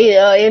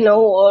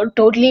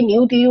totally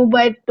new to you,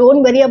 but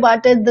don't worry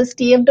about it. This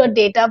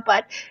tf.data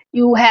part,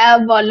 you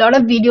have a lot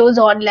of videos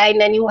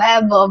online, and you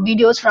have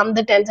videos from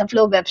the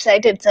TensorFlow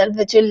website itself,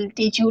 which will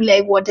teach you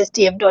like what is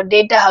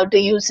tf.data, how to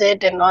use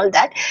it, and all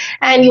that.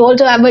 And you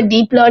also have a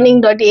deep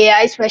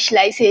learning.ai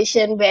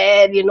specialization,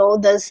 where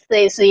there's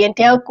the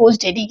entire course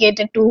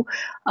dedicated to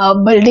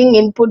building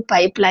input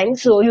pipeline.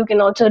 So you can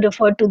also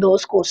refer to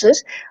those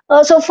courses.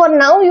 So for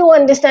now, you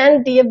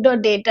understand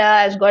tf.data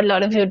has got a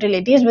lot of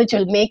utilities which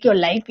will make your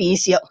life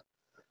easier.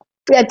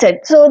 That's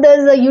it. So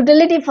there's a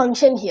utility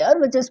function here,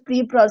 which is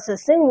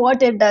pre-processing.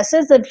 What it does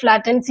is it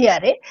flattens the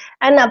array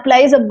and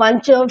applies a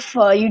bunch of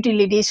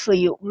utilities for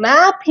you.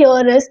 Map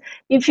here is,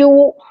 if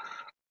you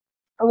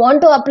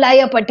want to apply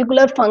a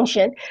particular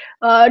function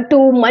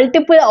to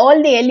multiple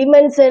all the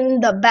elements in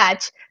the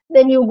batch,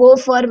 then you go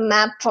for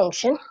map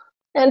function.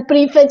 And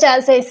prefetch,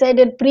 as I said,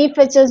 it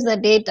prefetches the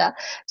data,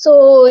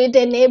 so it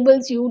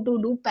enables you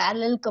to do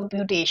parallel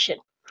computation.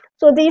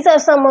 So these are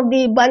some of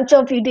the bunch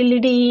of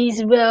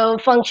utilities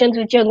functions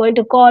which you're going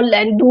to call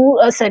and do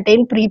a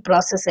certain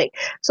pre-processing.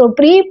 So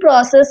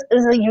pre-process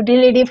is a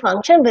utility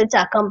function which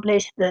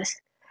accomplishes this.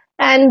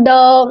 And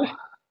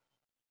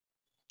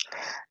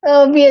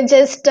we are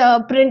just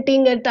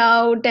printing it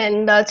out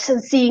and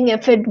seeing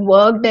if it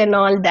worked and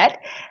all that.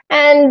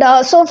 And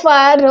so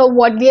far,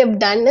 what we have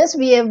done is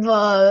we have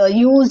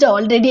used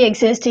already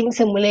existing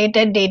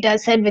simulated data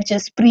set, which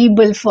is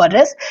pre-built for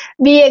us.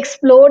 We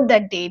explored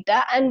that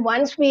data, and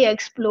once we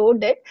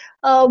explored it,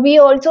 we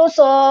also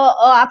saw,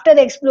 after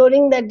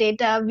exploring the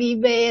data, we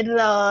were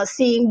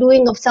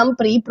doing of some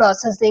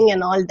pre-processing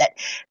and all that.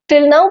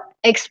 Till now,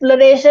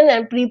 exploration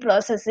and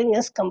pre-processing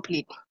is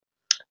complete.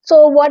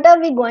 So what are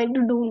we going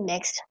to do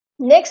next?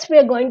 Next, we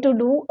are going to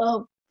do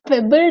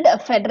build a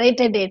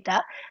federated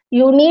data.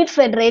 You need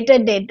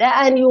federated data,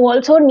 and you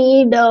also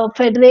need a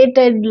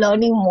federated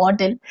learning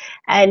model,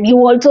 and you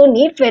also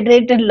need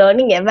federated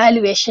learning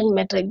evaluation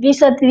metric.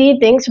 These are three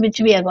things which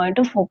we are going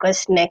to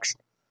focus next.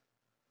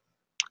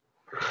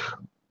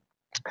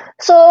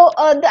 So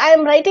I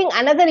am writing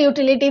another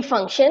utility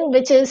function,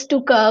 which is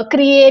to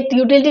create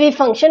utility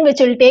function which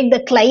will take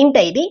the client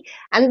ID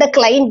and the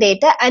client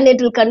data, and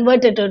it will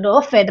convert it into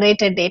a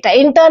federated data.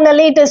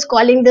 Internally, it is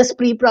calling this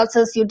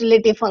preprocess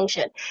utility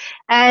function,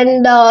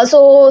 and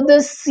so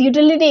this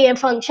utility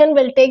function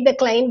will take the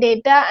client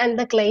data and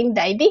the client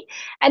ID,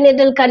 and it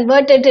will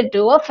convert it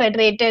into a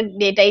federated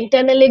data.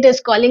 Internally, it is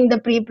calling the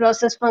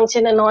preprocess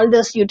function and all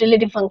those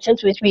utility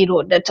functions which we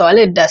wrote. That's all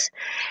it does.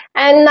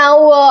 And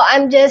now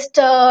I'm just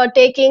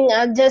taking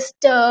just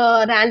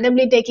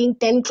randomly taking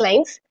 10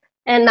 clients,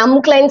 and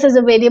num clients is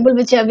a variable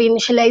which I've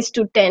initialized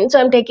to 10. So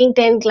I'm taking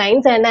 10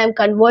 clients and I'm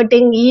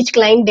converting each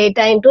client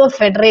data into a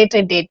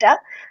federated data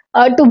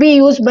to be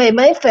used by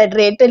my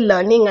federated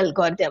learning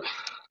algorithm.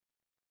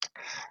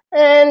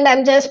 And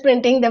I'm just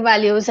printing the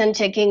values and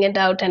checking it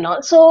out and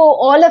all. So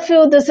all of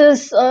you, this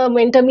is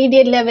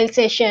intermediate level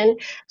session.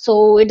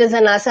 So it is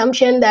an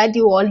assumption that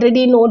you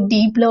already know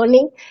deep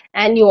learning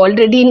and you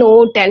already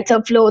know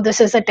TensorFlow.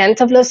 This is a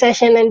TensorFlow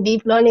session and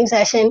deep learning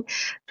session.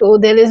 So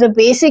there is a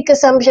basic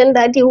assumption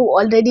that you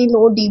already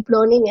know deep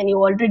learning and you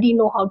already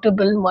know how to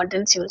build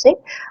models using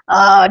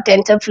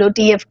TensorFlow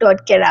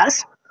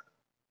tf.keras.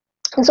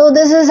 So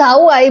this is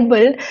how I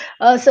build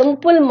a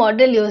simple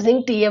model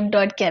using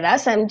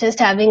tf.keras. I'm just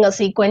having a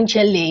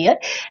sequential layer,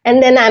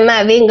 and then I'm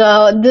having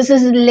this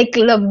is like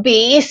the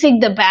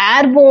basic, the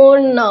bare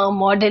bone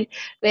model,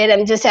 where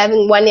I'm just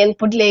having one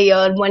input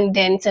layer, one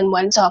dense and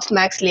one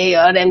softmax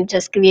layer. I'm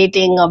just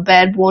creating a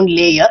bare bone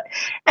layer,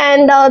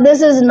 and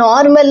this is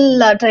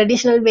normal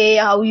traditional way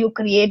how you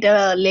create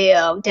a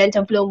layer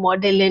TensorFlow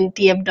model in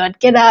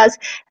tf.keras,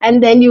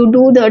 and then you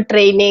do the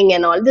training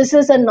and all. This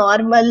is a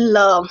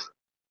normal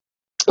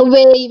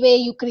way where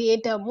you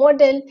create a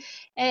model,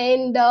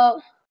 and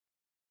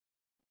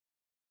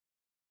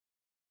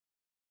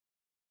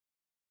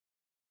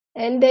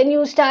then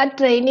you start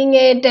training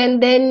it,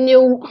 and then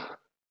you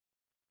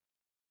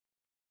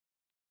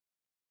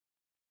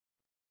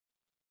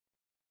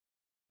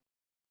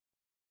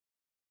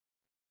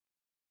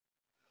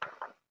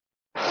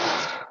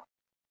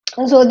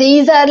so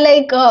these are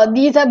like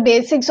these are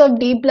basics of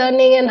deep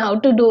learning and how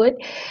to do it.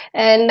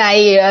 And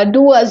I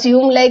do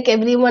assume like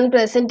everyone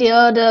present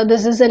here,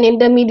 this is an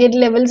intermediate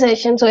level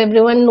session, so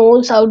everyone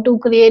knows how to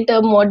create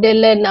a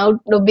model and how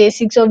the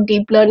basics of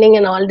deep learning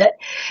and all that.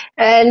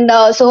 And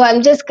so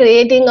I'm just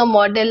creating a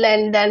model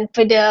and then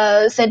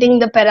setting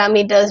the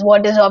parameters,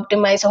 what is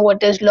optimized,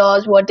 what is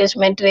loss, what is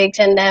metrics,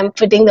 and I'm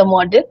fitting the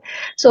model.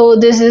 So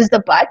this is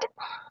the part.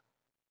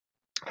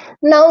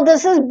 Now,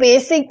 this is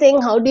basic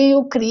thing. How do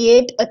you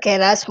create a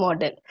Keras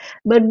model?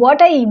 But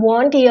what I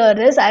want here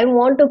is I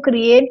want to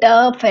create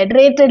a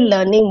federated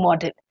learning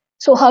model.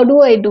 So how do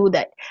I do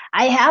that?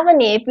 I have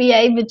an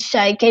API which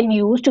I can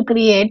use to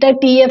create a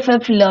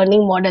TFF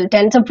learning model,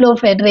 TensorFlow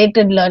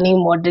Federated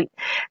Learning Model.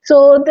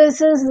 So this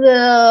is,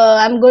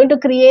 I'm going to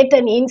create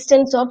an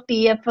instance of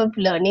TFF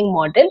learning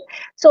model.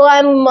 So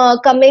I'm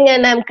coming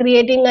and I'm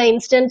creating an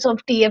instance of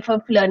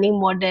TFF learning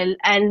model,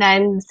 and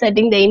I'm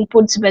setting the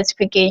input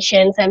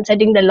specifications, I'm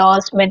setting the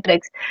loss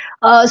metrics.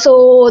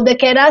 So the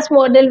Keras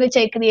model which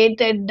I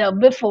created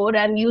before,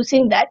 I'm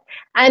using that.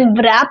 I'm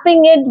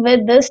wrapping it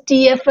with this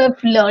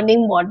TFF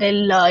learning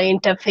model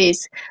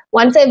interface.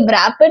 Once I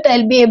wrap it,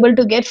 I'll be able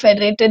to get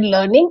federated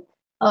learning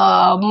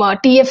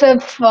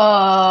TFF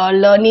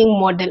learning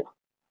model.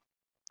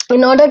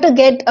 In order to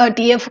get a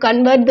TF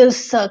convert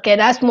this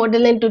Keras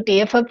model into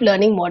TFF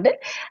learning model,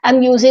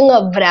 I'm using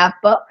a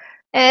wrapper,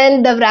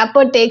 and the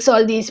wrapper takes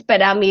all these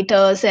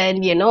parameters,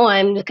 and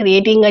I'm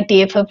creating a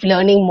TFF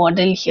learning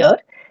model here.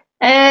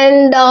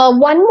 And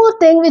one more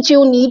thing which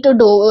you need to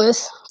do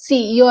is,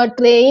 see, you are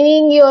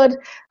training your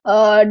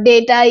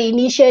data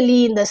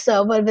initially in the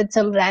server with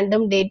some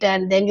random data,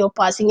 and then you're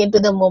passing it to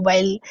the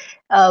mobile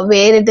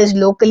where it is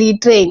locally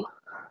trained.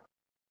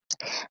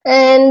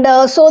 And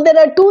so there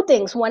are two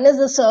things. One is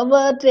the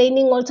server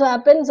training also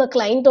happens, the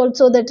client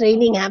also the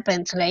training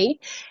happens, right?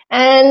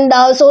 And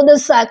so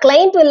this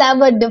client will have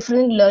a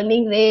different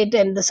learning rate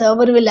and the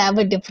server will have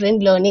a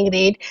different learning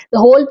rate. The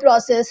whole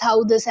process,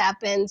 how this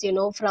happens,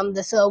 from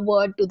the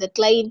server to the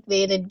client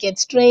where it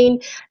gets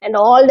trained, and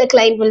all the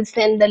client will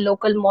send the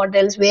local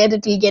models where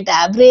it will get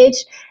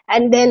averaged,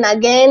 and then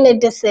again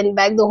it is sent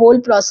back. The whole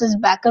process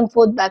back and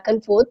forth,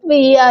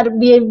 we are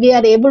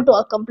able to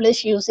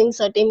accomplish using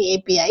certain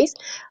APIs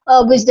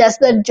which does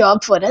the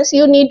job for us.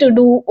 You need to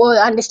do or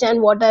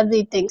understand what are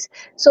the things.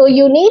 So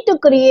you need to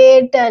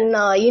create an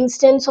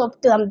instance of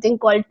something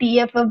called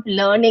TFF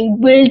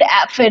learning build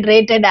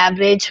federated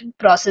average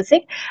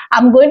processing.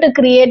 I'm going to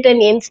create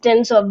an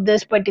instance of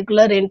this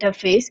particular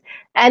interface,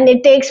 and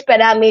it takes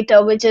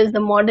parameter, which is the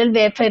model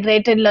where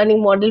federated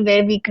learning model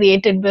where we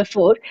created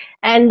before.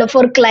 And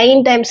for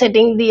client, I'm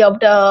setting the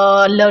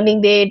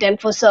learning rate, and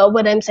for server,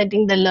 I'm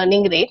setting the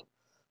learning rate.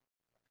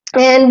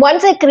 And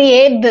once I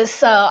create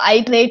this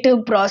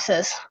iterative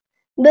process,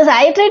 this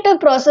iterative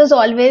process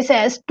always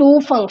has two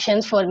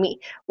functions for me.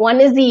 One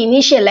is the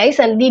initialize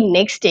and the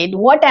next state.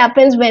 What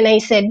happens when I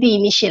set the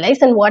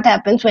initialize and what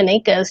happens when I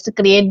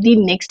create the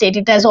next state?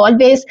 It has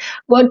always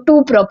got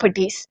two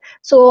properties.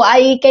 So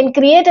I can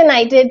create an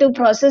iterative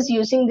process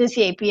using this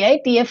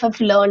API, TFF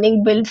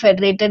learning build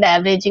federated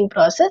averaging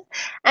process.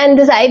 And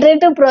this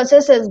iterative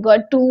process has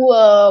got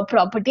two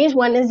properties.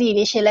 One is the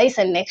initialize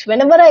and next.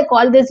 Whenever I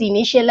call this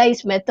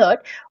initialize method,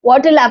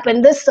 what will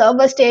happen? This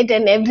server state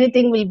and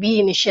everything will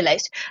be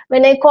initialized.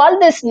 When I call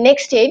this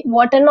next state,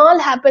 what and all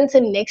happens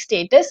in next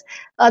state is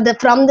the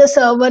from the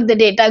server the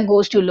data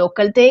goes to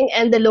local thing,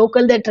 and the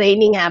local the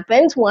training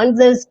happens. Once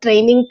this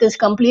training is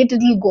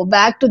completed, it will go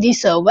back to the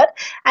server,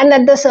 and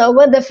at the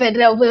server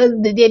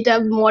the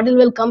data model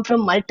will come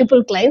from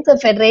multiple clients. The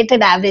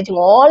federated averaging,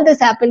 all this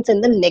happens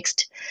in the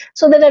next.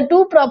 So there are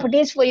two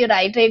properties for your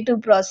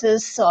iterative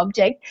process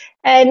object,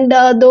 and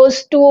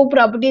those two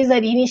properties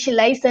are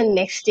initialize and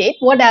next state.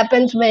 What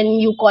happens when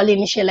you call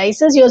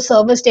initializes? Your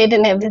server state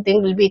and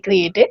everything will be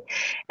created.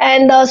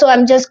 And so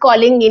I'm just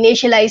calling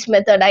initialize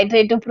method,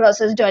 iterative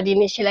process dot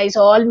initialize.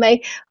 All my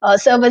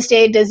server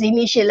state is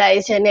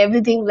initialized, and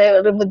everything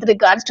with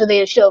regards to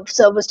the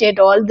server state,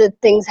 all the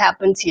things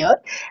happens here.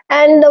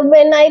 And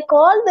when I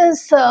call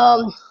this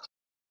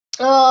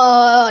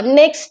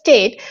next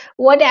state,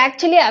 what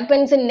actually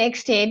happens in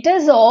next state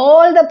is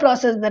all the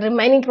process, the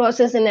remaining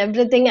process and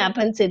everything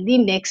happens in the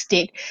next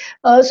state.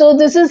 So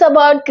this is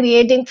about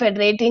creating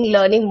federating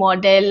learning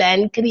model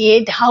and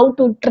create how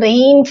to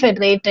train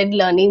federated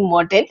learning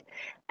model.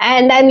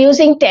 And I'm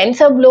using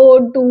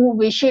TensorFlow to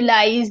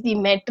visualize the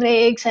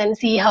metrics and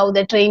see how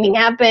the training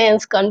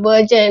happens,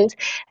 convergence,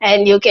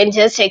 and you can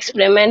just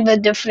experiment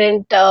with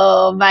different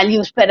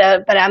values,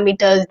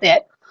 parameters there.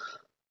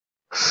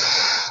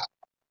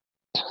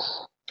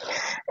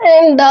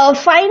 And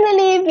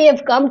finally, we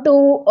have come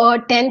to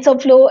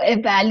TensorFlow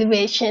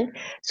evaluation.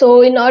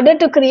 So in order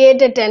to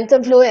create a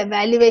TensorFlow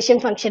evaluation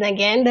function,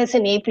 again, there's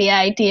an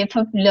API,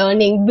 TFF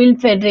learning,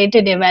 build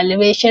federated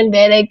evaluation,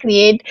 where I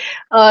create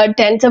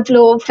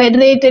TensorFlow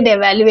federated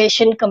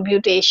evaluation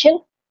computation.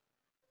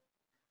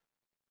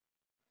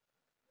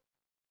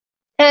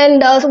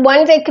 And so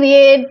once I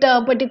create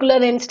a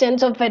particular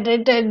instance of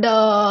federated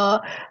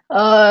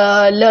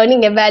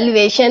learning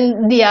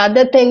evaluation, the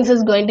other things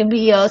is going to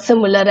be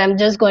similar. I'm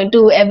just going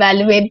to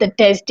evaluate the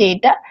test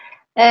data,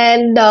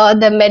 and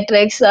the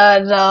metrics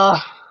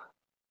are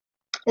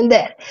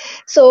there.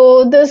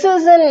 So this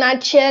is a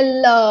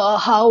nutshell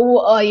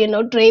how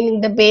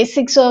training, the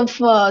basics of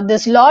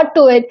this lot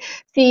to it.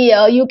 See,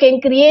 you can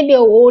create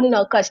your own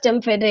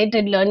custom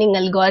federated learning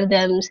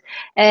algorithms,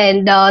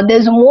 and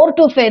there's more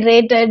to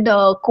federated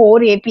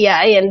core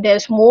API, and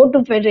there's more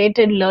to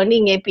federated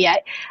learning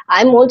API.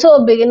 I'm also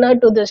a beginner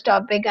to this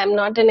topic. I'm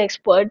not an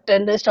expert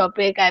in this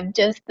topic.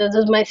 This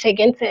is my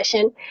second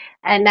session,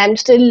 and I'm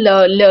still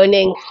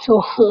learning.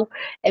 So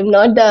I'm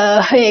not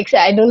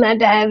I do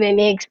not have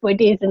any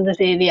expertise in this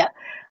area.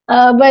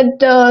 But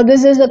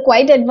this is a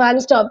quite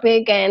advanced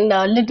topic, and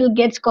little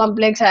gets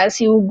complex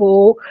as you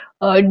go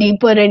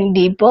deeper and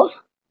deeper.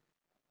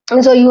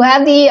 And so you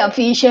have the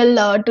official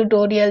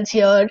tutorials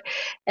here,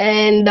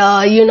 and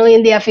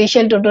in the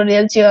official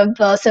tutorials you have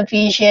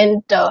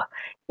sufficient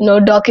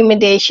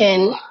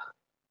documentation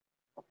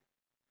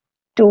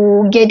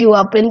to get you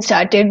up and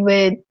started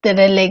with. There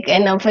are like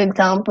enough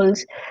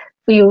examples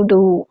for you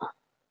to.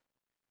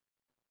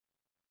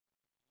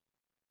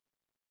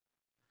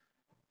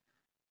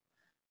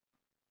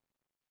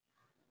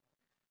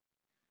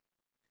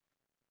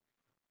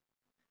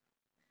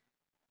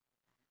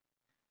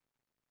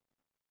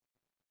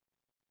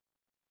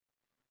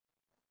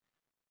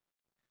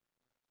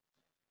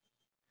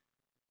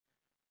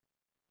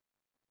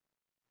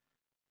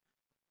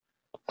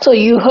 So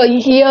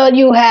here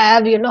you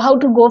have how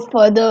to go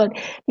further.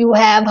 You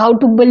have how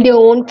to build your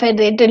own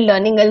federated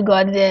learning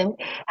algorithm,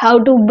 how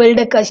to build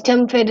a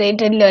custom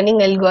federated learning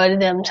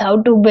algorithms, how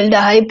to build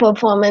a high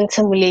performance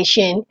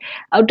simulation,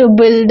 how to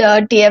build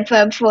a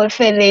TFF for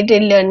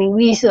federated learning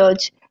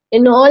research.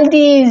 In all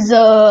these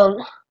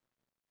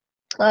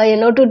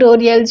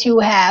tutorials you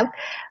have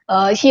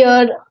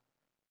here.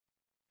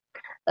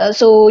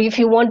 So if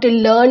you want to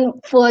learn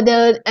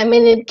further, I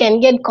mean, it can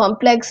get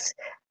complex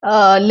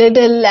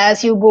little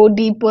as you go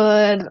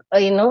deeper,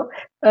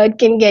 it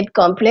can get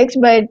complex,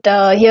 but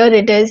here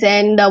it is.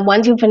 And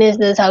once you finish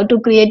this, how to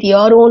create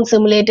your own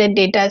simulated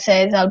data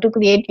sets, how to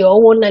create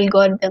your own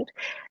algorithms.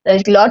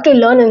 There's a lot to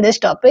learn in this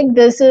topic.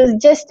 This is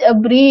just a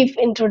brief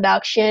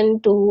introduction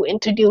to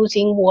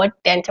introducing what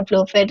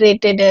TensorFlow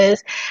Federated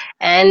is,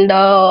 and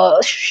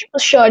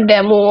short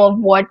demo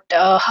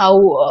of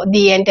how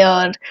the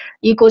entire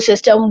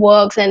ecosystem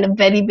works, and a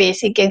very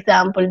basic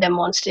example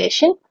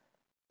demonstration.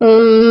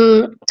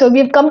 So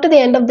we've come to the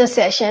end of the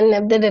session.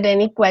 If there are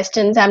any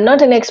questions, I'm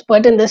not an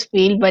expert in this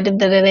field, but if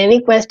there are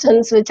any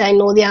questions which I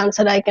know the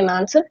answer, I can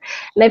answer.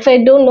 And if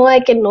I don't know, I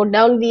can note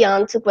down the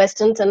answer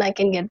questions and I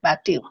can get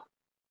back to you.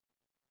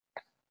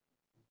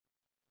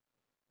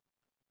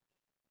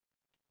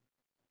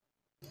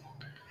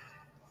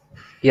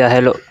 Yeah,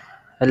 hello.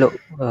 Hello.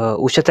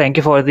 Usha, thank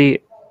you for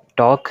the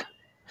talk.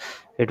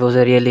 It was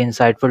a really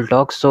insightful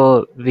talk.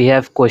 So we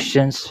have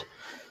questions.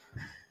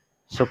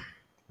 So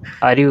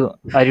are you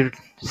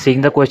seeing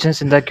the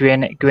questions in the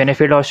Q&A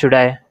field, or should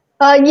I?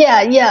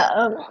 Yeah,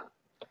 yeah.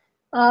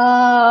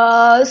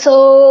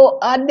 So,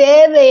 are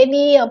there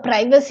any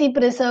privacy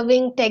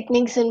preserving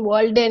techniques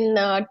involved in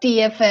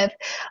TFF?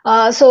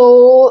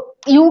 So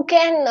you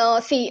can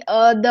see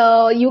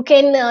the you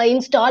can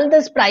install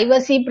this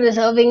privacy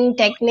preserving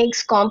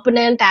techniques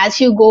component as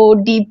you go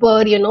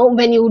deeper.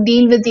 When you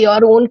deal with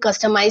your own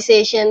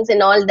customizations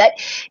and all that,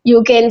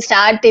 you can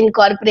start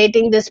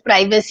incorporating this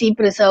privacy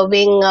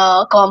preserving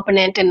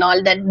component and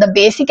all that. The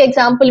basic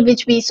example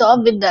which we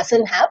saw, which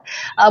doesn't have,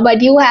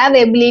 but you have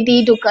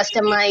ability to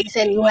customize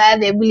and you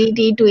have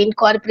ability to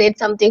incorporate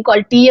something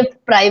called TF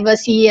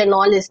privacy and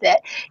all is there.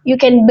 You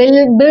can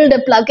build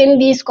a plug in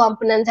these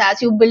components as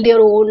you build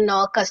your own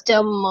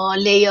custom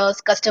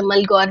layers, custom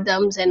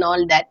algorithms and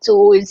all that.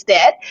 So it's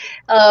there,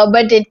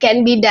 but it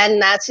can be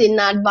done as in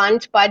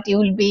advanced part. You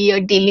will be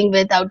dealing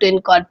with how to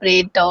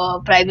incorporate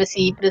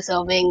privacy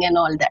preserving and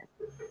all that.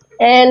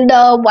 And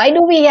why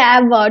do we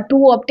have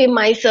two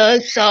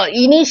optimizers?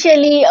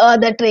 Initially,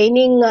 the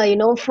training,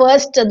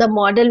 first the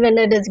model when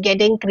it is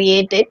getting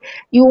created,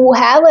 you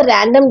have a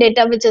random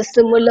data which is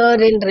similar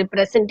in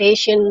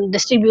representation,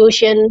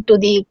 distribution to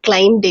the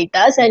client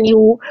data, and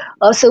you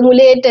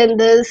simulate in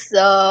this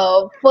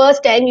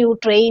first time you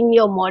train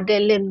your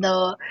model in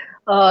the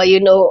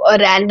a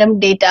random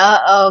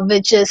data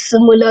which is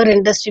similar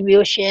in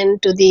distribution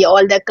to the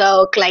all the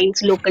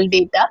clients local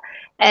data,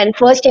 and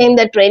first time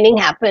the training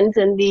happens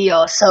in the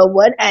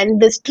server, and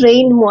this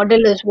trained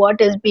model is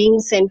what is being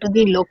sent to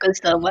the local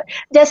server,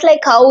 just like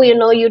how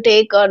you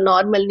take a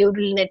normal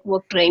neural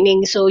network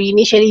training. So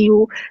initially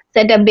you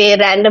set up a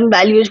random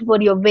values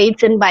for your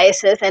weights and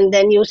biases, and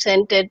then you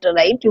send it,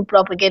 right, you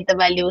propagate the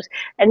values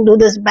and do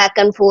this back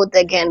and forth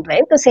again,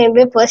 right? The same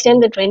way first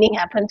time the training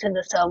happens in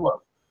the server,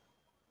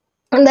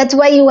 and that's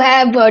why you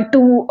have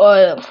two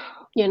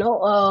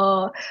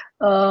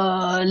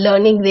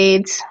learning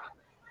rates.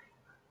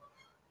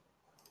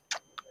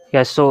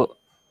 Yeah. So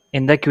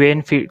in the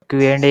Q&A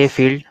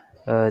field,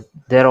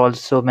 there are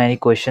also many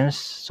questions.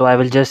 So I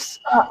will just.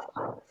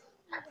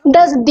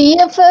 Does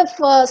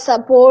DFF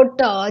support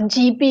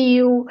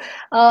GPU?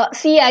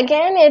 See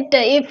again, it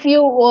if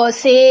you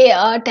say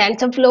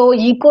TensorFlow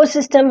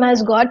ecosystem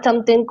has got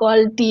something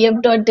called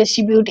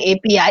TF.distribute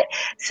API.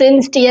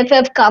 Since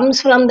TFF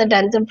comes from the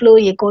TensorFlow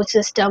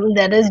ecosystem,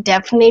 there is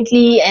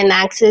definitely an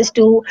access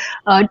to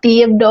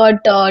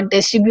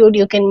TF.distribute.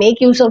 You can make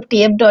use of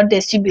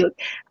TF.distribute.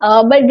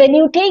 But when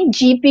you take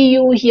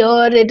GPU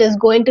here, it is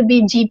going to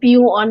be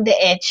GPU on the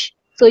edge,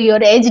 so your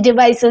edge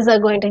devices are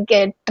going to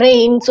get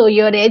trained. So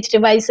your edge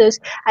devices,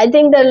 I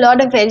think there are a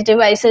lot of edge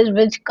devices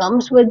which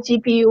comes with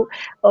GPU.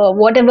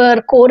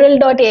 Whatever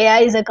Coral.ai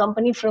is a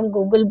company from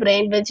Google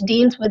Brain which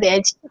deals with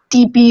edge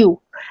TPU.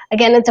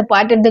 Again, it's a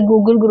part of the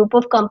Google group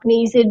of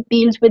companies. It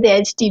deals with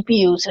edge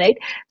TPUs, right?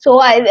 So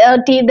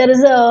there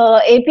is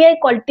a API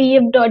called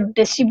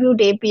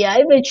tf.distribute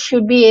API which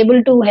should be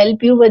able to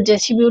help you with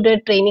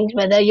distributed trainings,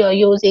 whether you're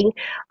using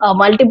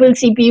multiple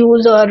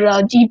CPUs or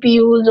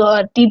GPUs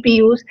or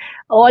TPUs.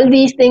 All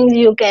these things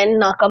you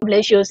can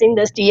accomplish using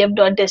this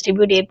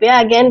tf.distribute API.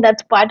 Again,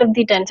 that's part of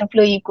the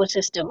TensorFlow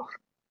ecosystem.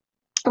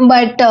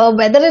 But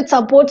whether it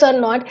supports or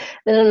not,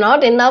 there are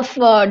not enough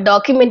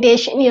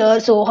documentation here.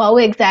 So how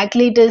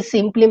exactly it is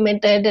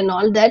implemented and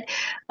all that,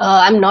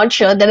 I'm not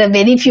sure. There are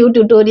very few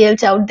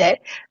tutorials out there.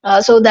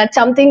 So that's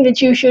something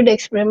which you should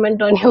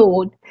experiment on your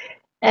own.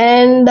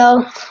 And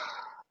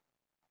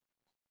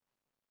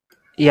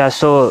Yeah.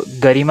 So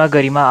Garima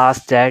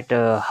asked that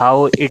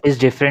how it is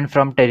different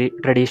from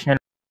traditional.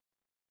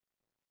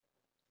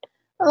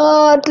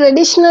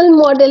 Traditional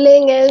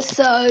modeling.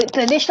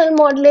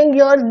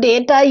 Your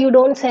data, you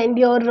don't send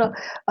your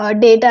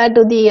data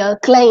to the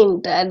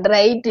client, and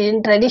right,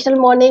 in traditional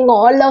modeling,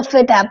 all of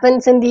it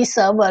happens in the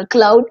server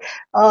cloud.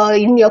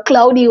 In your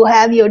cloud, you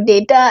have your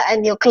data,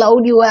 and your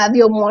cloud, you have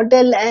your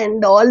model,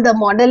 and all the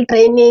model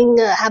training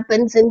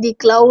happens in the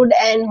cloud,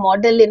 and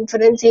model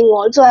inferencing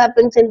also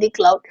happens in the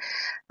cloud.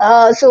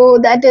 So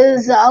that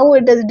is how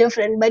it is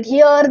different. But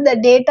here the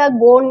data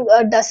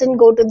doesn't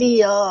go to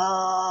the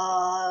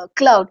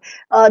cloud,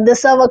 the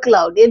server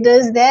cloud. It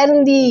is there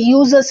in the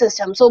user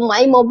system. So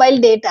my mobile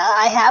data,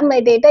 I have my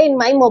data in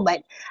my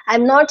mobile.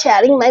 I'm not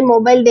sharing my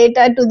mobile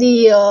data to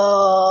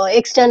the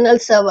external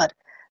server.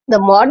 The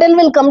model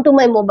will come to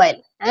my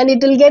mobile and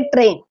it will get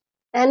trained.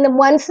 And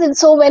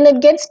so when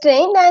it gets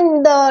trained,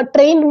 and the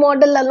trained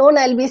model alone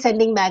I'll be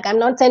sending back. I'm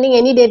not sending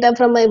any data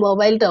from my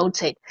mobile to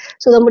outside.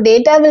 So the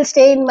data will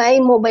stay in my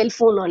mobile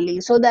phone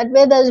only. So that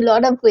way there's a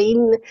lot of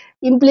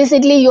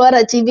implicitly you are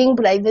achieving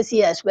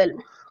privacy as well.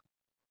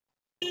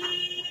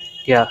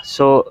 Yeah.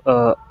 So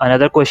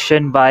another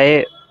question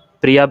by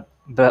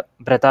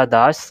Brata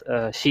Das.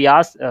 She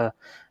asked.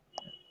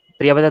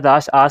 Priyabrata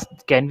Das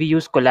asked, "Can we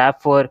use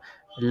Collab for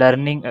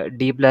learning,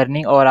 deep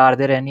learning, or are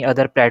there any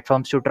other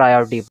platforms to try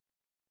out deep?"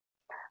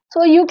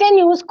 So you can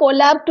use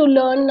Colab to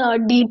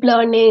learn deep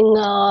learning.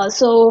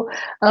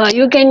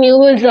 You can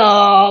use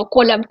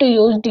Colab to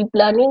use deep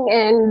learning,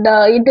 and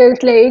it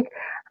is like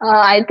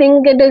I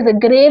think it is a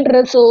great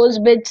resource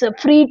with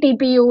free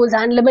TPUs,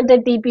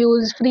 unlimited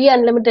TPUs, free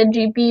unlimited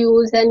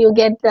GPUs, and you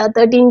get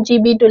 13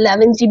 GB to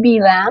 11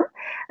 GB RAM.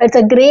 It's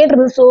a great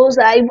resource.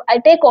 I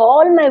take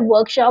all my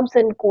workshops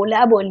in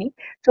Colab only,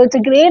 so it's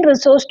a great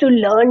resource to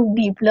learn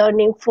deep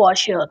learning for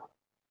sure.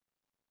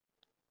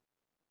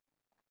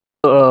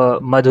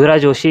 Madhura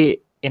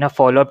Joshi, in a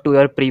follow-up to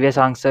your previous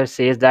answer,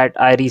 says that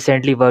I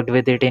recently worked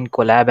with it in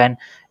Collab and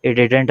it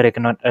didn't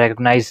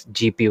recognize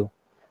GPU.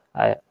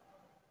 I,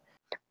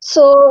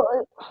 So,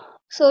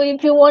 so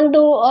if you want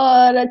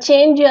to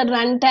change your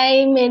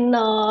runtime in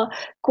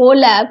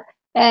Colab,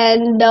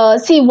 and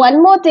see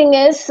one more thing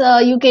is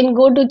you can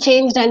go to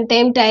change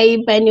runtime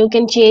type and you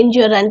can change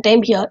your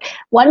runtime here.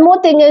 One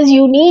more thing is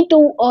you need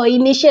to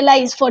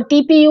initialize for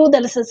TPU.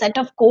 There is a set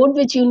of code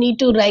which you need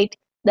to write,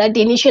 that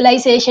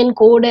initialization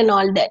code and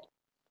all that.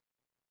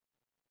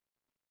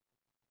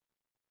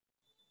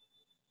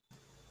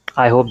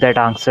 I hope that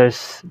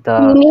answers You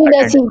the need a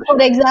attended see, for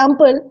question.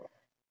 example,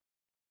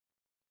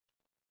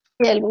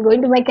 yeah, I'm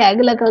going to my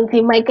Kaggle account.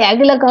 See, my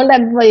Kaggle account,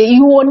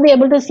 you won't be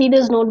able to see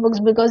these notebooks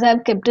because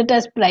I've kept it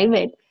as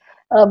private.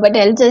 But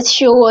I'll just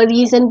show a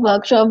recent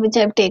workshop which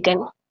I've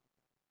taken,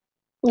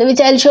 which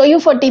I'll show you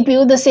for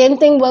TPU. The same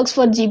thing works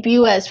for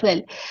GPU as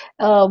well.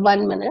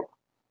 1 minute.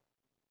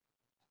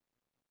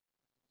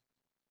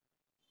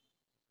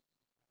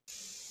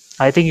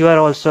 I think you are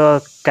also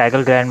a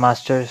Kaggle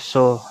Grandmaster,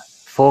 so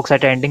folks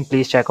attending,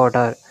 please check out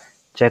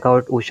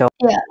Usha.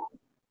 Yeah.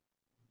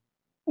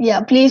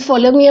 Yeah, please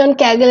follow me on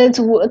Kaggle. It's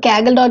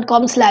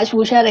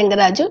kaggle.com/Usha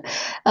Rengaraju.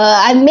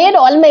 I've made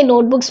all my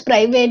notebooks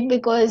private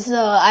because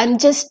I'm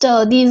just,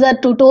 these are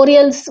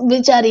tutorials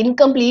which are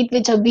incomplete,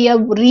 we are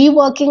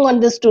reworking on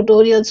this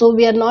tutorial. So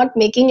we are not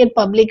making it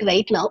public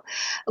right now.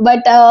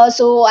 But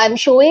so I'm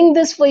showing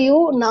this for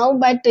you now,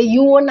 but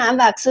you won't have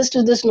access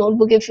to this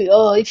notebook if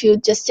you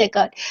just check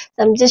out.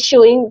 I'm just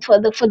showing for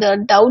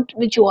the doubt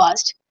which you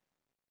asked.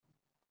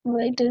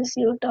 What is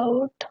your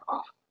doubt?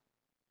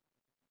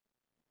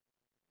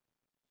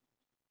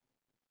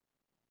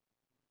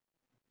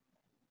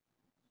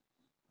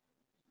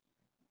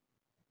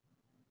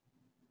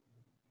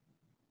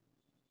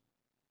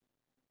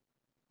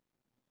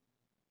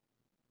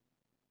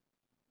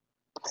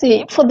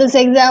 See, for this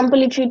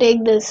example, if you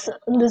take this,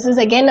 this is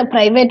again a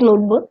private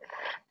notebook,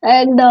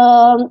 and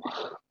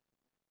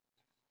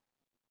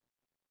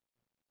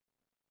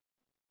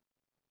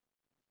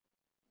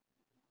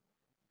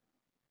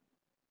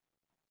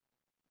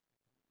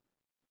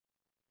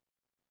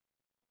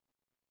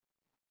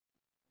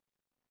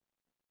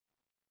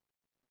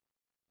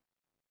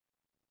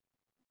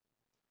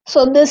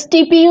so this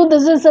TPU,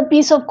 this is a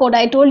piece of code.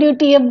 I told you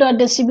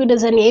tf.distribute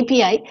is an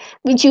API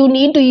which you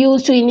need to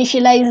use to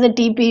initialize the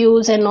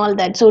TPUs and all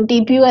that. So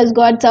TPU has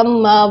got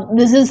some.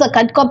 This is a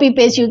cut copy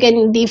paste. You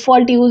can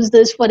default use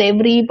this for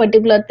every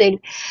particular thing.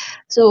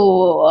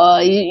 So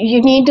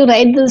you need to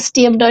write this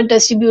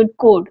tf.distribute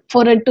code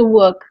for it to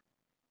work.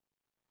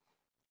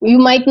 You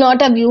might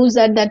not have used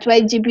that. That's why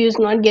GPU is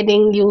not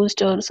getting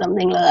used or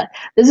something like that.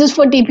 This is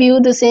for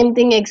TPU. The same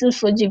thing exists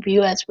for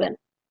GPU as well.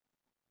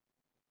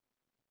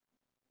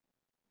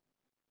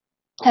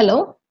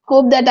 Hello.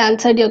 Hope that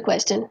answered your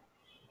question.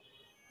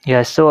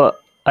 Yeah, so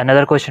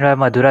another question by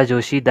Madhura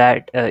Joshi,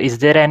 that is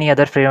there any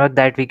other framework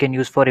that we can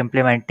use for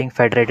implementing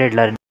federated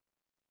learning?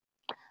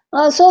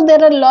 So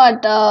there are a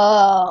lot.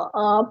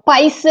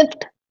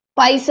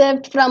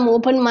 PyConfHyd from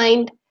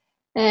OpenMind,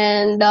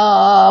 and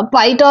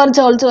PyTorch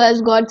also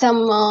has got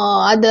some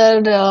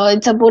other.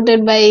 It's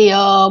supported by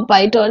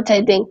PyTorch,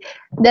 I think.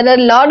 There are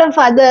a lot of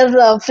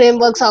other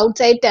frameworks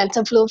outside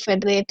TensorFlow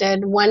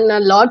Federated. One a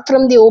lot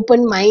from the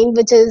OpenMind,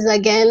 which is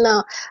again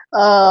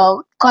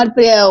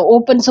corporate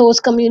open source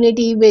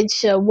community,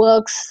 which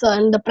works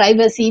on the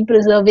privacy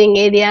preserving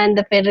area and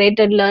the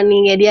federated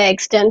learning area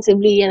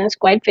extensively, and is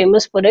quite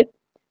famous for it.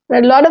 There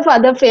are a lot of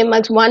other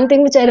frameworks. One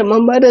thing which I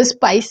remember is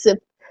PySIP,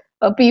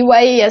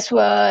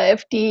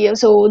 PYSFT.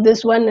 So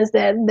this one is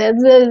there.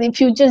 If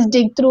you just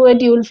dig through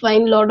it, you will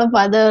find a lot of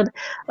other,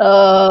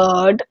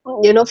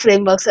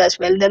 frameworks as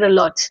well. There are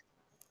lots.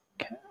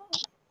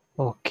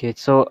 Okay,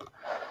 so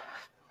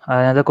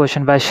another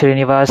question by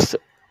Srinivas,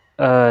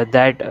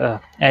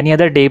 that any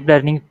other deep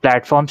learning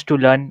platforms to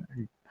learn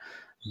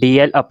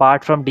DL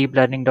apart from deep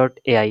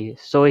learning.ai.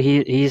 So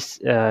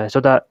so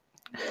the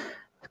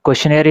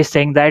questionnaire is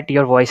saying that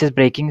your voice is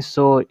breaking.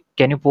 So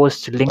can you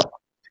post link?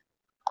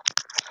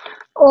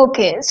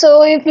 Okay,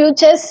 so if you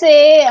just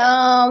say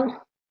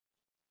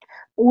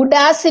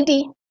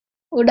Udacity.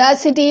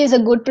 Udacity is a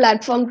good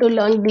platform to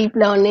learn deep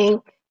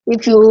learning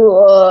if you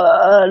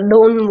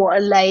don't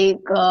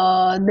like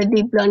the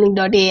deep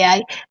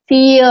learning.ai.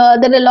 See,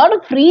 there are a lot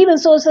of free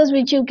resources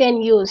which you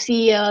can use.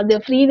 See,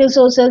 the free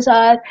resources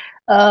are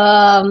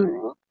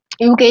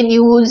you can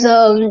use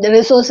the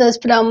resources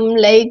from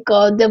like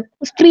the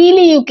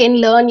freely you can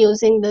learn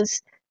using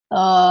this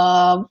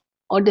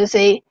what to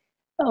say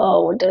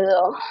what is,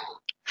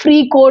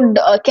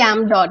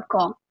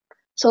 freecodecamp.com.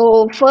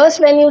 So first,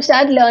 when you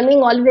start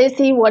learning, always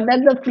see what are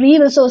the free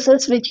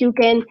resources which you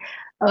can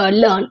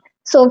learn.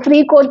 So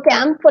free code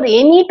camp for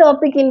any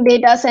topic in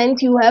data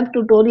science, you have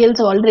tutorials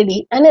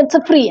already, and it's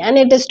a free, and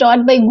it is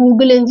taught by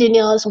Google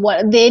engineers.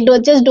 They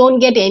just don't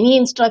get any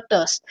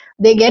instructors.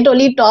 They get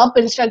only top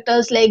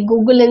instructors like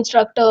Google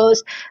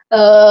instructors,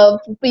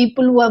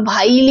 people who have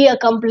highly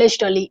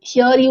accomplished only.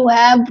 Here you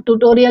have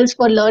tutorials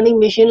for learning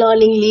machine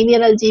learning,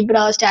 linear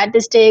algebra,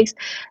 statistics,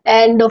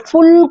 and a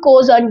full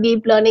course on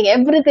deep learning,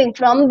 everything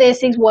from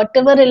basics,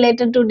 whatever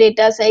related to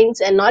data science,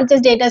 and not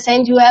just data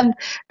science, you have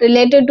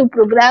related to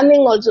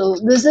programming also.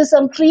 This is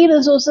some free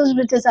resources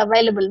which is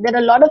available. There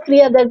are a lot of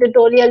free other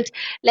tutorials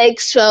like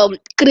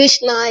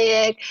Krish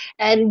Nayak,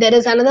 and there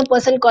is another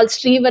person called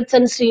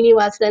Srivatsan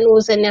Srinivasan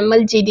who's an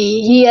MLGD.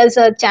 He has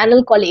a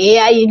channel called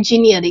AI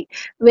Engineering,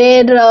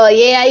 where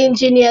AI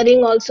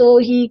engineering also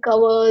he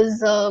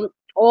covers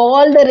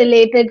all the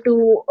related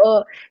to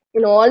all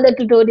the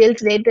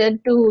tutorials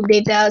related to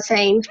data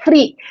science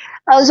free.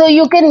 So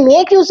you can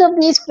make use of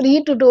these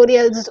free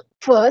tutorials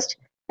first.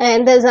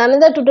 And there's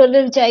another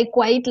tutorial which I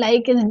quite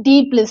like is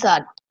Deep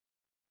Lizard.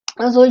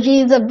 So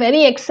she is a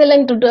very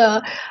excellent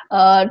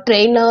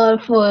trainer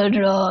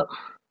for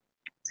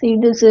see,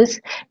 this is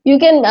you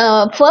can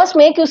first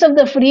make use of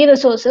the free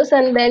resources,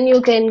 and then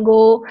you can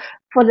go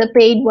for the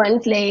paid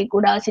ones like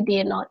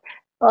Udacity and all.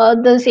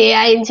 This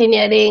AI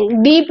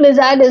engineering, Deep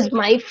Lizard is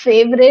my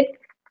favorite.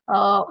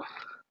 Uh,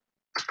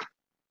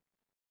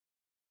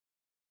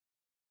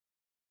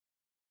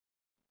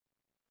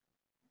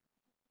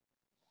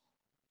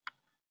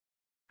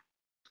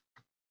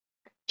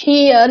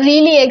 she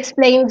really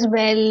explains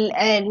well,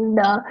 and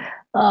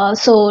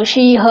so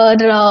she her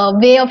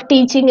way of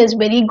teaching is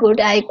very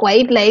good. I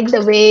quite like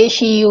the way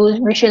she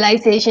used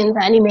visualizations,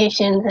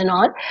 animations, and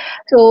all.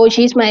 So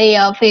she's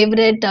my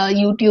favorite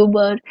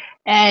YouTuber.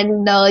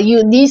 And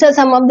you these are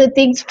some of the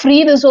things,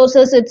 free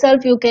resources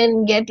itself you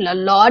can get a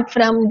lot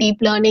from deep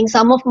learning.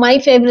 Some of my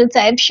favorites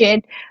I've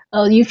shared.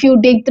 If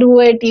you dig through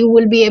it, you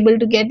will be able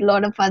to get a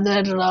lot of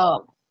other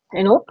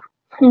you know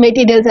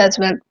materials as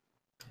well.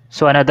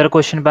 So another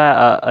question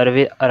by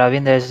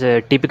Ravind is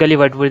typically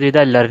what would be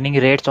the learning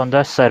rates on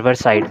the server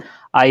side?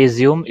 I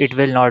assume it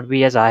will not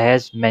be as high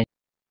as mentioned.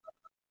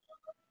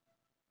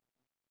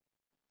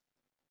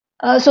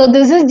 So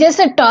this is just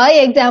a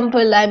toy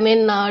example. I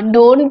mean,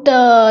 don't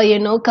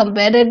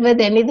compare it with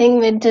anything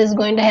which is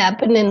going to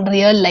happen in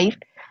real life.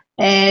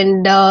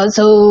 And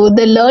so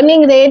the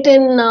learning rate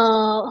in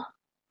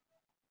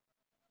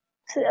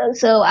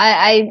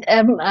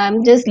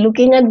I'm just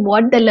looking at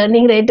what the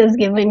learning rate is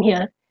given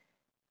here.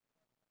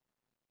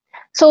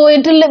 So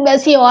it will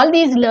see all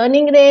these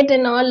learning rate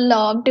and all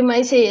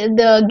optimize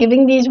the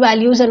giving these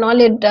values and all.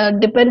 It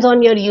depends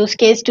on your use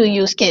case to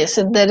use case.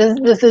 So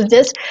this is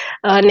just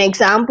an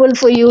example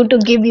for you to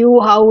give you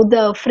how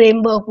the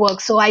framework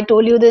works. So I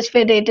told you this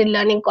federated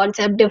learning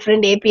concept,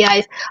 different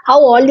APIs, how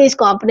all these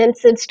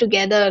components sits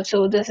together.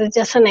 So this is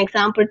just an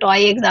example,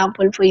 toy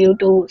example for you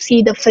to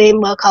see the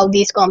framework, how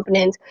these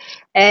components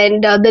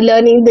and the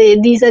learning.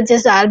 These are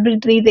just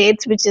arbitrary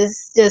rates which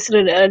is just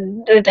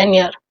written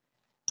here.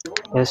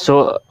 Yes,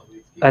 so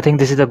I think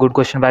this is a good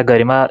question by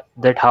Garima,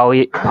 that how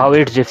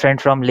it's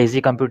different from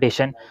lazy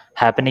computation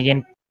happening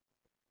in.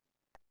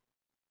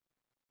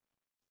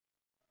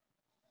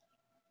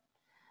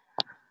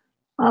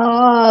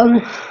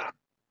 Um,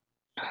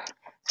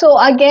 So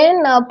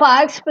again,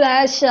 Park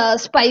Splash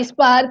Spice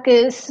Park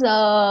is.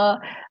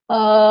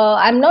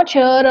 I'm not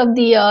sure of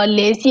the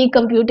lazy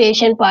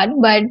computation part,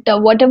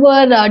 but whatever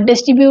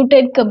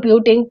distributed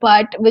computing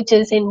part which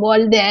is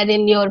involved there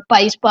in your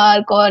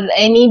PySpark or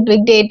any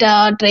big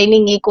data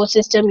training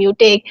ecosystem you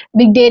take,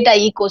 big data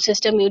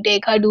ecosystem you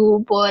take,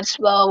 Hadoop or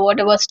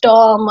whatever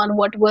Storm or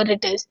whatever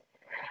it is,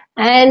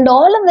 and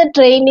all of the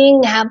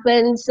training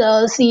happens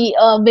see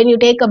when you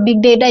take a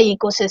big data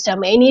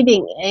ecosystem,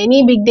 anything,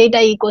 any big data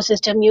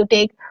ecosystem you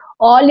take,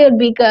 all your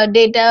big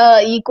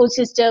data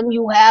ecosystem,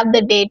 you have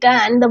the data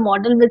and the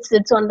model which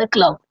sits on the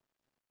cloud.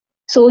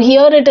 So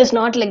here it is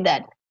not like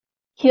that.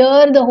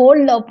 Here the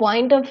whole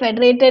point of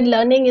federated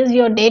learning is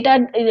your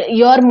data,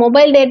 your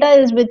mobile data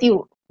is with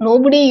you.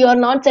 Nobody, you are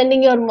not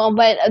sending your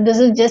mobile. This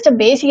is just a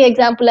basic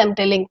example I'm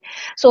telling.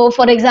 So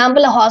for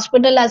example, a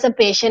hospital has a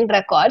patient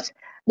records.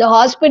 The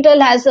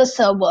hospital has a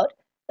server.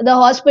 The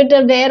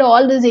hospital where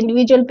all these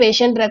individual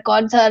patient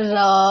records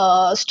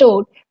are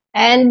stored,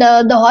 and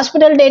the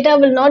hospital data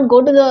will not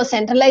go to the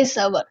centralized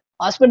server.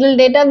 Hospital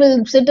data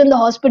will sit in the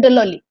hospital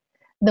only.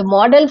 The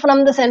model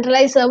from the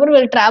centralized server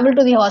will travel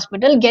to the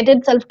hospital, get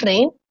itself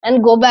trained,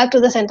 and go back to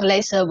the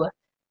centralized server.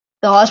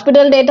 The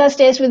hospital data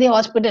stays with the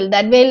hospital.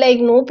 That way, like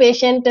no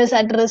patient is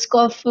at risk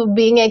of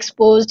being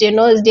exposed,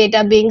 his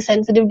data being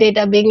sensitive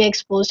data being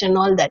exposed and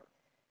all that.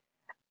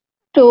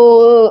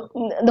 So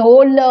the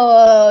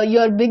whole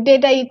your big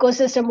data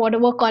ecosystem,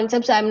 whatever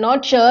concepts, I'm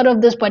not sure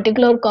of this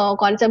particular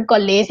concept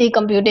called lazy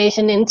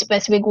computation in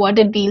specific what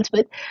it deals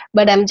with,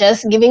 but I'm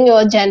just giving you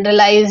a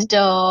generalized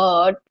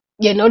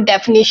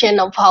definition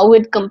of how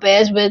it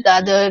compares with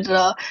other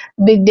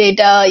big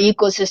data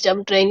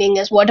ecosystem training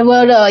is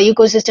whatever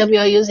ecosystem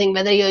you're using,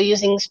 whether you're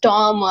using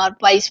Storm or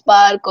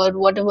PySpark or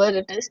whatever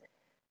it is.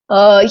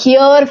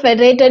 Here,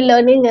 federated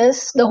learning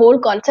is the whole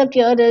concept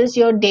here is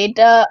your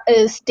data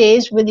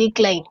stays with the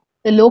client.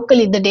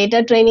 The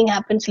data training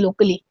happens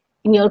locally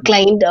in your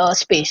client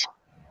space.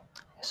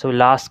 So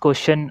last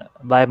question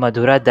by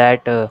Madhura,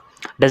 that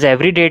does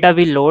every data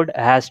we load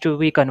has to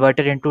be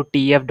converted into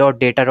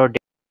tf.data.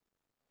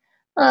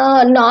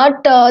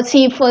 Not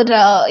see for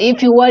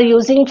if you are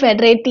using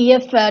Federate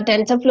TF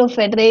TensorFlow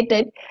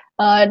federated,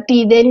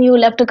 then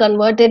you'll have to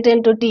convert it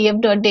into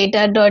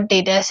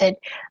tf.data.dataset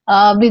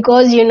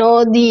because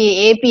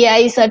the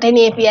APIs, certain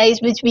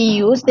APIs which we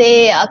use,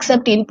 they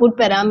accept input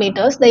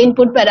parameters. The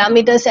input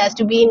parameters has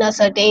to be in a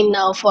certain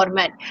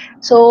format.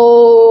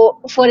 So,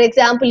 for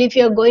example, if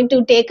you're going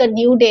to take a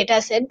new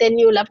data set, then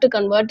you'll have to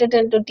convert it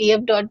into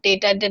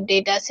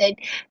tf.data.dataset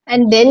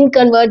and then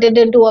convert it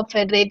into a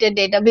federated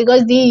data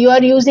because you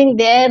are using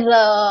their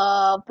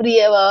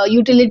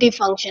utility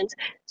functions.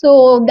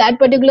 So that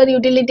particular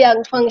utility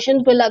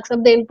functions will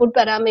accept the input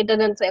parameter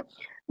and say.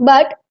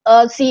 But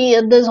see,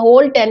 this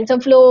whole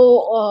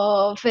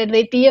TensorFlow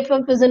federate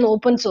TFF is an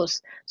open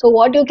source. So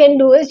what you can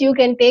do is you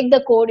can take the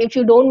code. If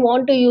you don't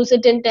want to use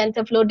it in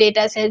TensorFlow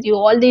data sets, you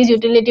all these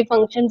utility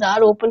functions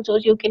are open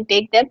source. You can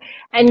take them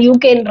and you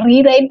can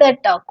rewrite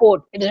that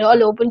code. It is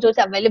all open source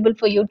available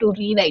for you to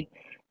rewrite.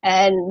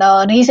 And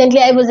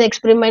recently I was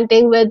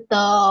experimenting with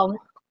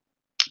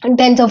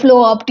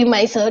TensorFlow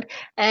optimizer,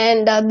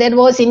 and there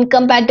was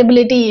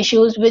incompatibility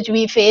issues which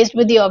we faced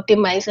with the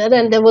optimizer.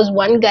 And there was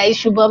one guy,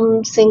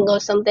 Shubham Singh or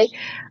something.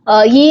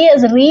 He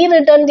has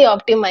rewritten the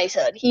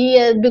optimizer.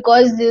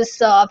 Because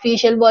this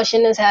official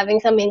version is having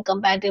some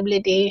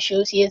incompatibility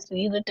issues, he has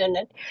rewritten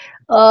it.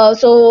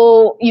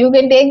 So you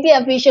can take the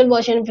official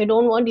version if you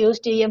don't want to use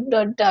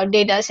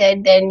data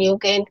set, then you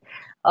can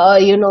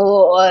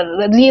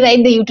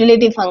rewrite the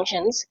utility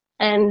functions,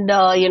 and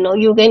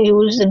you can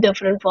use a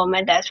different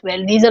format as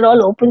well. These are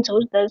all open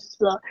source.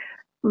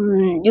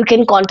 You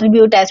can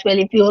contribute as well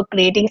if you are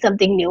creating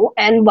something new.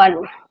 And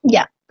one,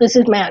 yeah, this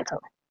is my answer.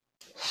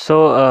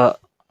 So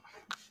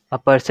a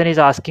person is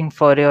asking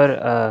for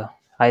your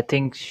I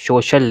think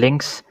social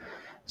links.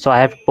 So I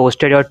have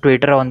posted your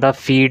Twitter on the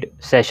feed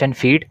session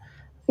feed.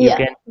 You Yeah,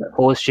 can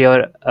post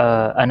your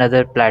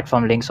another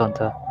platform links on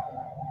the.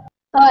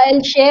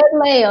 I'll share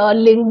my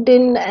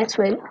LinkedIn as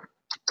well.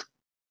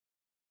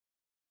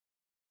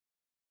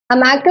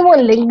 I'm active on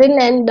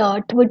LinkedIn and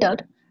Twitter,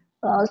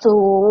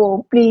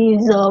 so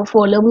please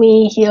follow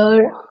me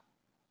here.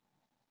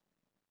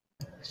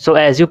 So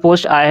as you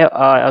post, I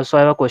also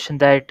have a question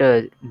that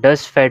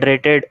does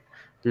federated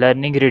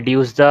learning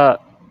reduce the,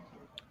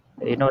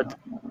 you know,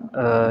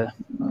 uh,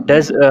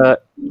 does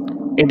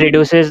it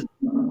reduces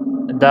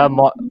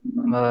the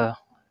uh,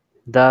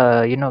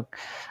 the,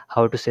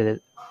 how to say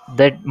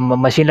that,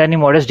 machine learning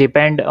models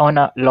depend on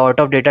a lot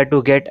of data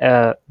to get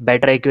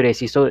better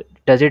accuracy. So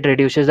does it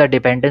reduces the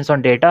dependence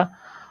on data,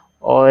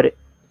 or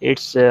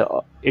it's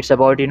about,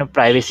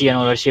 privacy and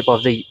ownership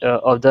of the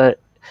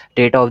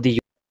data of the.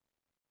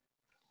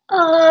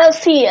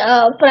 See,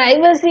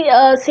 privacy.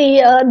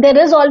 There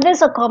is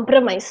always a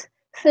compromise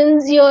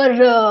since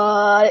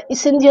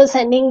you're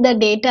sending the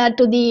data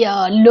to the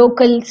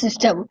local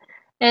system,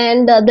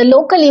 and the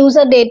local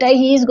user data,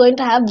 he is going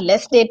to have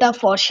less data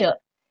for sure.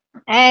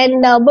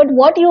 And but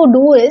what you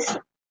do is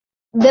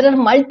there are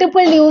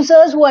multiple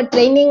users who are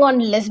training on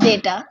less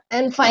data,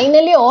 and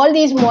finally all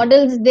these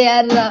models, we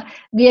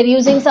are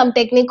using some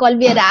technique called,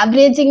 we are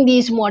averaging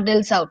these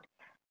models out.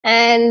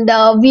 And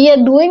we are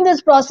doing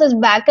this process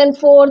back and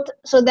forth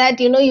so that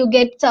you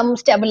get some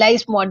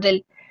stabilized model.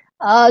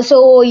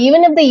 So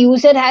even if the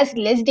user has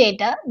less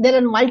data, there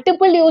are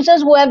multiple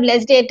users who have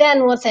less data and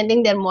who are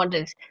sending their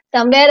models.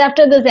 Somewhere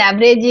after this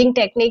averaging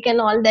technique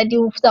and all that,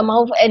 you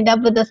somehow end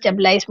up with a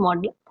stabilized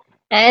model.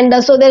 And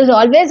so there's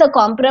always a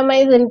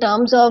compromise in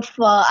terms of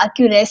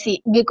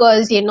accuracy,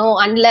 because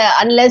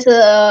unless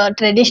a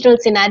traditional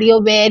scenario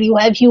where you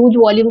have huge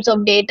volumes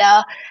of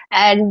data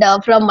and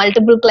from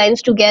multiple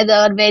clients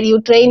together, where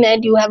you train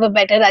it, you have a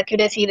better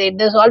accuracy rate.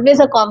 There's always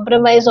a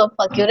compromise of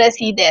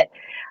accuracy there.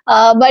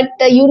 But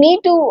you need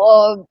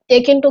to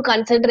take into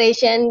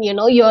consideration,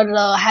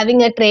 you're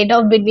having a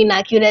trade-off between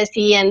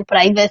accuracy and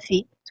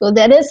privacy. So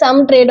there is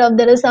some trade-off,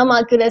 there is some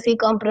accuracy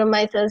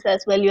compromises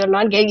as well. You're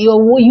not getting you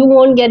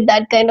won't get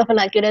that kind of an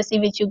accuracy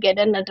which you get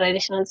in a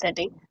traditional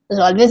setting. There's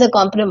always a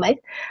compromise,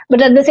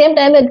 but at the same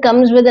time, it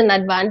comes with an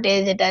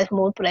advantage. It has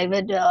more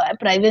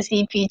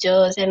privacy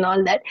features and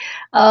all that.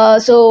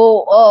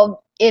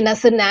 In a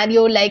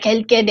scenario like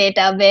healthcare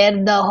data,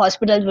 where the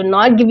hospitals will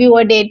not give you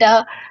a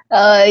data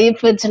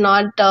if it's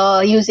not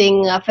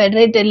using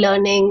federated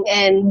learning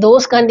and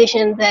those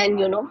conditions, then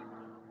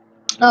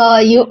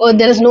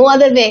there is no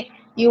other way,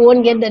 you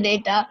won't get the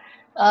data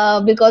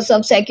because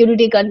of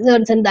security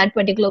concerns in that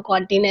particular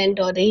continent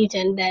or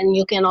region. Then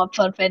you can opt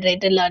for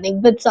federated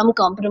learning with some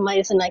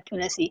compromise in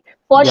accuracy.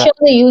 For Yeah. sure,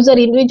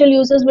 the individual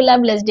users will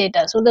have less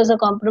data, so there's a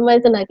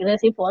compromise in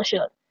accuracy for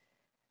sure.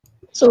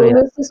 So So yeah,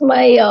 this is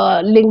my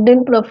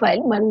LinkedIn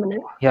profile. 1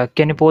 minute. yeah.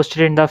 Can you post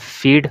it in the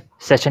feed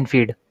session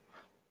feed?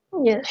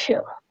 Yeah,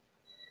 sure.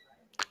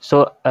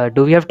 So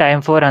do we have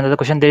time for another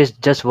question? There is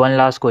just one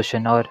last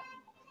question. Or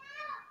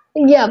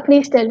Yeah,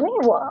 please tell me.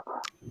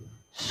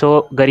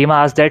 so Garima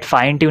asked that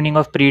fine tuning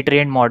of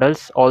pre-trained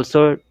models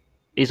also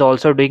is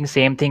also doing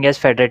same thing as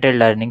federated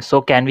learning.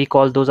 So can we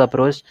call those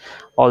approach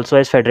also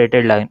as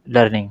federated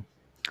learning?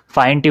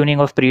 Fine tuning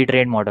of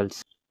pre-trained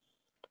models.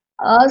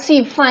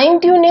 See, fine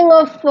tuning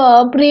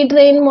of pre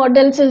trained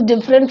models is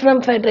different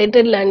from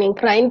federated learning.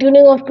 Fine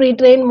tuning of pre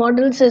trained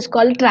models is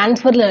called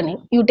transfer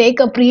learning. You take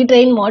a pre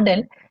trained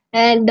model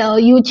and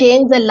you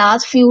change the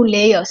last few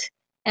layers.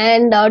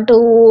 And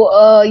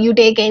to you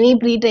take any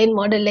pre trained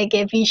model like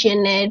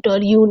efficient net or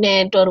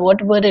unet or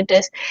whatever it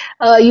is,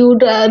 you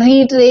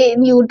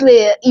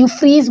retrain, you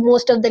freeze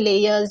most of the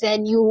layers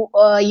and you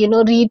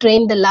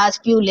retrain the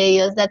last few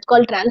layers. That's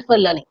called transfer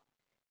learning.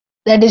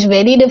 That is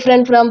very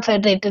different from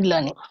federated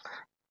learning.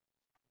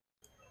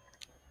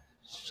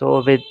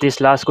 So with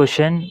this last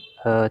question,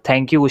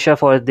 thank you Usha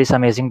for this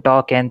amazing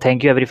talk, and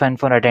thank you everyone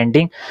for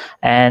attending,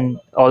 and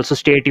also uh,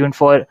 stay tuned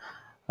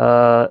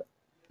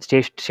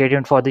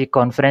for the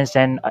conference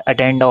and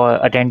attend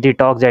the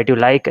talks that you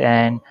like.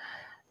 And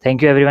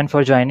thank you everyone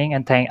for joining,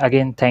 and thank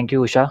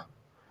you Usha.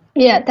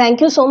 Yeah,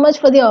 thank you so much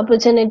for the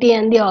opportunity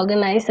and the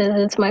organizers.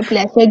 It's my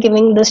pleasure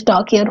giving this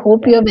talk here.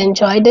 Hope Yeah, you have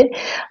enjoyed it.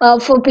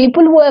 For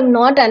people who have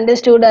not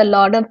understood a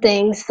lot of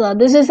things,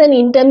 this is an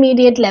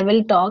intermediate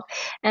level talk.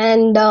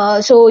 And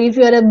so, if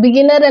you're a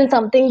beginner and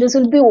something, this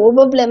will be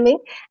overwhelming.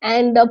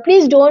 And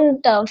please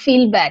don't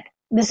feel bad.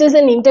 This is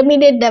an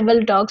intermediate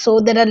level talk.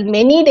 So, there are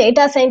many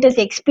data scientists,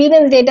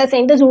 experienced data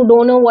scientists who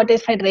don't know what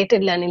is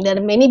federated learning. There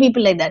are many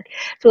people like that.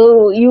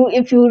 So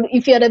if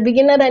you're a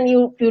beginner and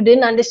you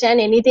didn't understand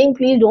anything,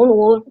 please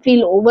don't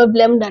feel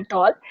overwhelmed at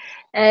all.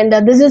 And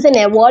this is an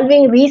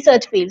evolving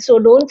research field, so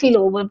don't feel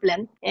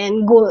overwhelmed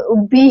and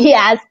go be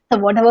as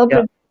whatever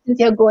yeah, preparations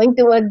you're going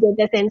towards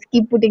data science,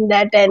 keep putting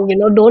that, and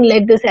don't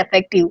let this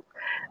affect you,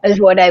 is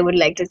what I would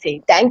like to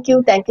say. Thank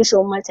you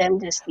so much. I'm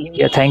just leaving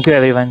yeah. it. Thank you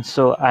everyone.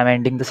 So I'm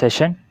ending the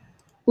session.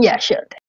 Yeah, sure.